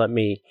 Will they let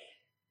me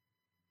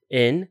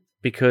in?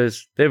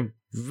 Because they're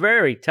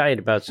very tight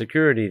about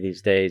security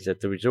these days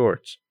at the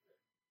resorts.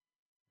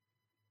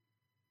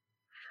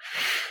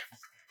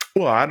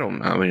 Well, I don't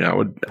know. I mean,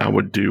 I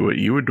would do what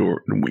you would do.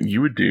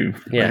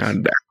 Yes.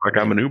 I'd act like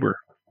I'm an Uber.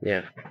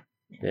 Yeah.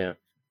 Here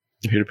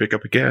to pick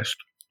up a guest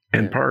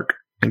and park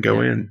and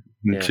go in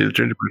and see the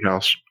gingerbread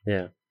house.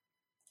 Yeah.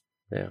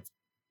 I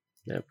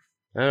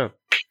don't know.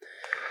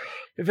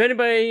 If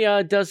anybody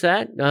does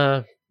that,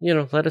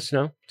 let us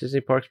know.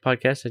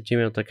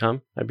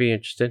 DisneyParksPodcast@gmail.com. I'd be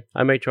interested.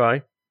 I may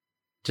try.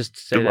 Just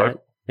to say Good luck.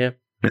 that.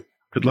 Yeah.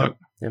 Good luck.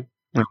 Yeah.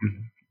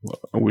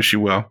 I wish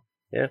you well.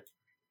 Yeah.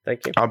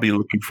 Thank you. I'll be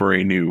looking for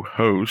a new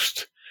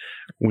host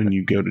when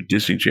you go to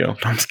Disney jail.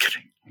 No, I'm just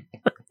kidding.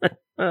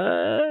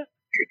 All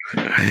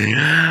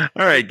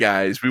right,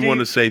 guys. We want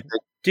to say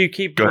do you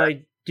keep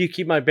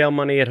my bail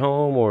money at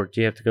home, or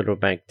do you have to go to a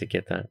bank to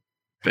get that?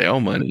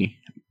 Bail money?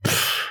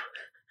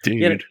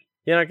 Dude.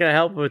 You're not going to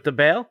help with the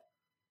bail?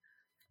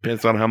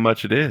 Depends on how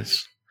much it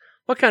is.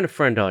 What kind of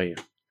friend are you?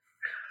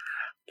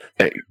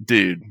 Hey,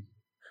 dude,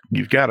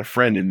 you've got a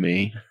friend in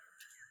me.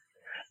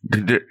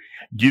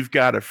 You've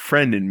got a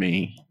friend in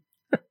me.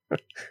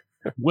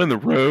 When the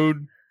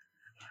road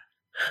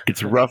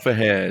gets rough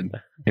ahead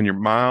and you're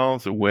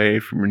miles away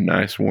from your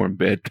nice warm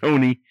bed,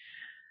 Tony,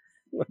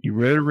 you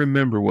better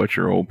remember what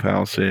your old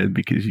pal said,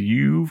 because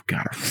you've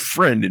got a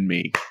friend in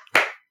me.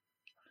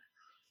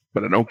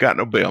 But I don't got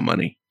no bail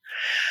money.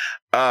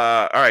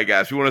 All right,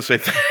 guys, we want to say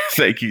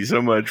thank you so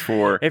much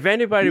for... If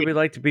anybody would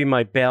like to be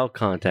my bail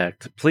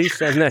contact, please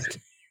send that...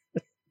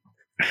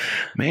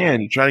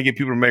 Man, you're trying to get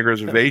people to make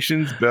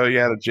reservations, bail you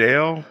out of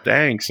jail?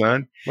 Dang,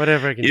 son.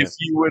 Whatever I can do.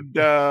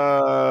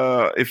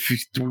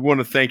 We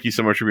want to thank you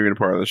so much for being a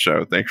part of the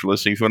show. Thanks for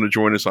listening. If you want to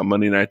join us on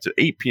Monday nights at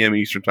 8 p.m.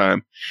 Eastern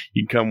Time,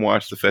 you can come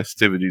watch the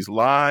festivities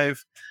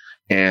live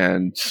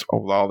and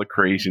with all the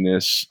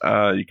craziness.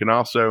 You can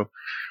also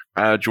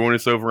join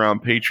us over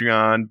on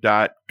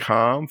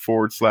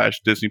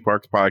patreon.com/Disney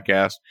Parks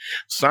Podcast.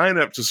 Sign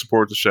up to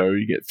support the show.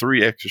 You get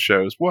 3 extra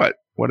shows. What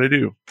I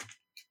do?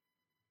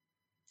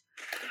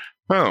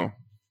 Oh,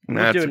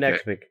 we'll do it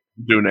next week.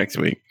 Do it next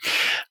week.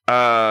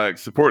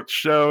 Support the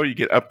show. You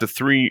get up to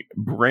 3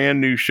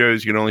 brand new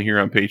shows you can only hear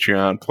on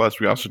Patreon. Plus,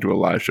 we also do a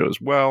live show as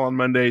well on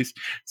Mondays,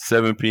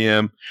 7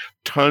 p.m.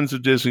 Tons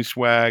of Disney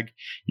swag.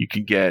 You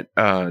can get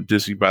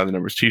Disney by the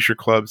Numbers T-shirt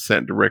club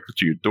sent directly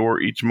to your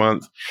door each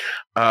month.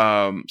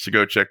 So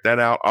go check that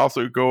out.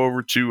 Also, go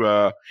over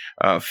to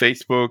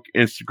Facebook,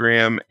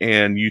 Instagram,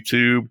 and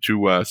YouTube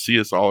to see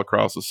us all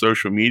across the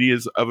social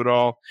medias of it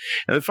all.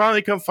 And then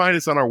finally, come find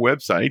us on our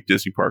website,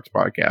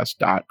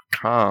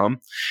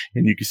 DisneyParksPodcast.com.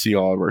 And you can see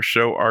all of our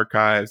show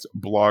archives,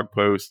 blog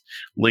posts,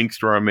 links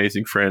to our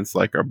amazing friends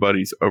like our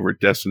buddies over at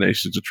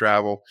Destinations to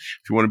Travel.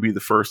 If you want to be the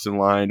first in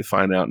line to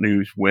find out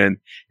news when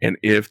and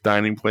if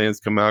dining plans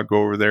come out, go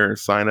over there and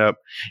sign up.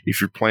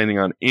 If you're planning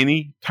on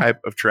any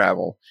type of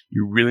travel,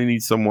 you really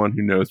need someone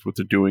who knows what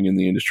they're doing in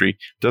the industry. It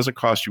doesn't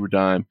cost you a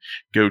dime.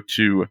 Go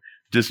to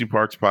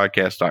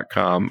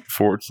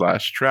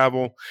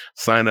DisneyParksPodcast.com/travel.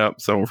 Sign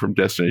up. Someone from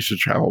Destination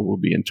Travel will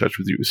be in touch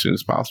with you as soon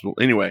as possible.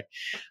 Anyway,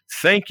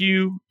 thank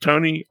you,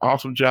 Tony.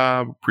 Awesome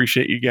job.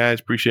 Appreciate you guys.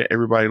 Appreciate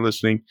everybody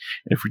listening.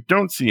 And if we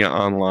don't see you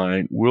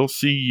online, we'll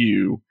see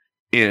you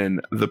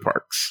in the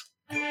parks.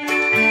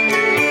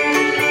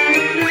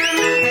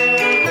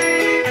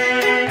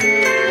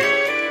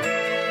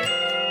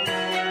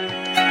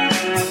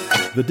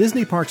 The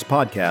Disney Parks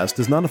Podcast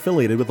is not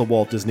affiliated with the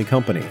Walt Disney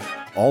Company.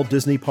 All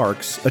Disney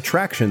parks,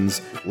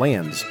 attractions,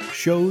 lands,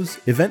 shows,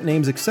 event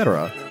names,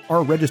 etc.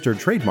 are registered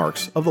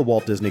trademarks of the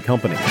Walt Disney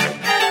Company.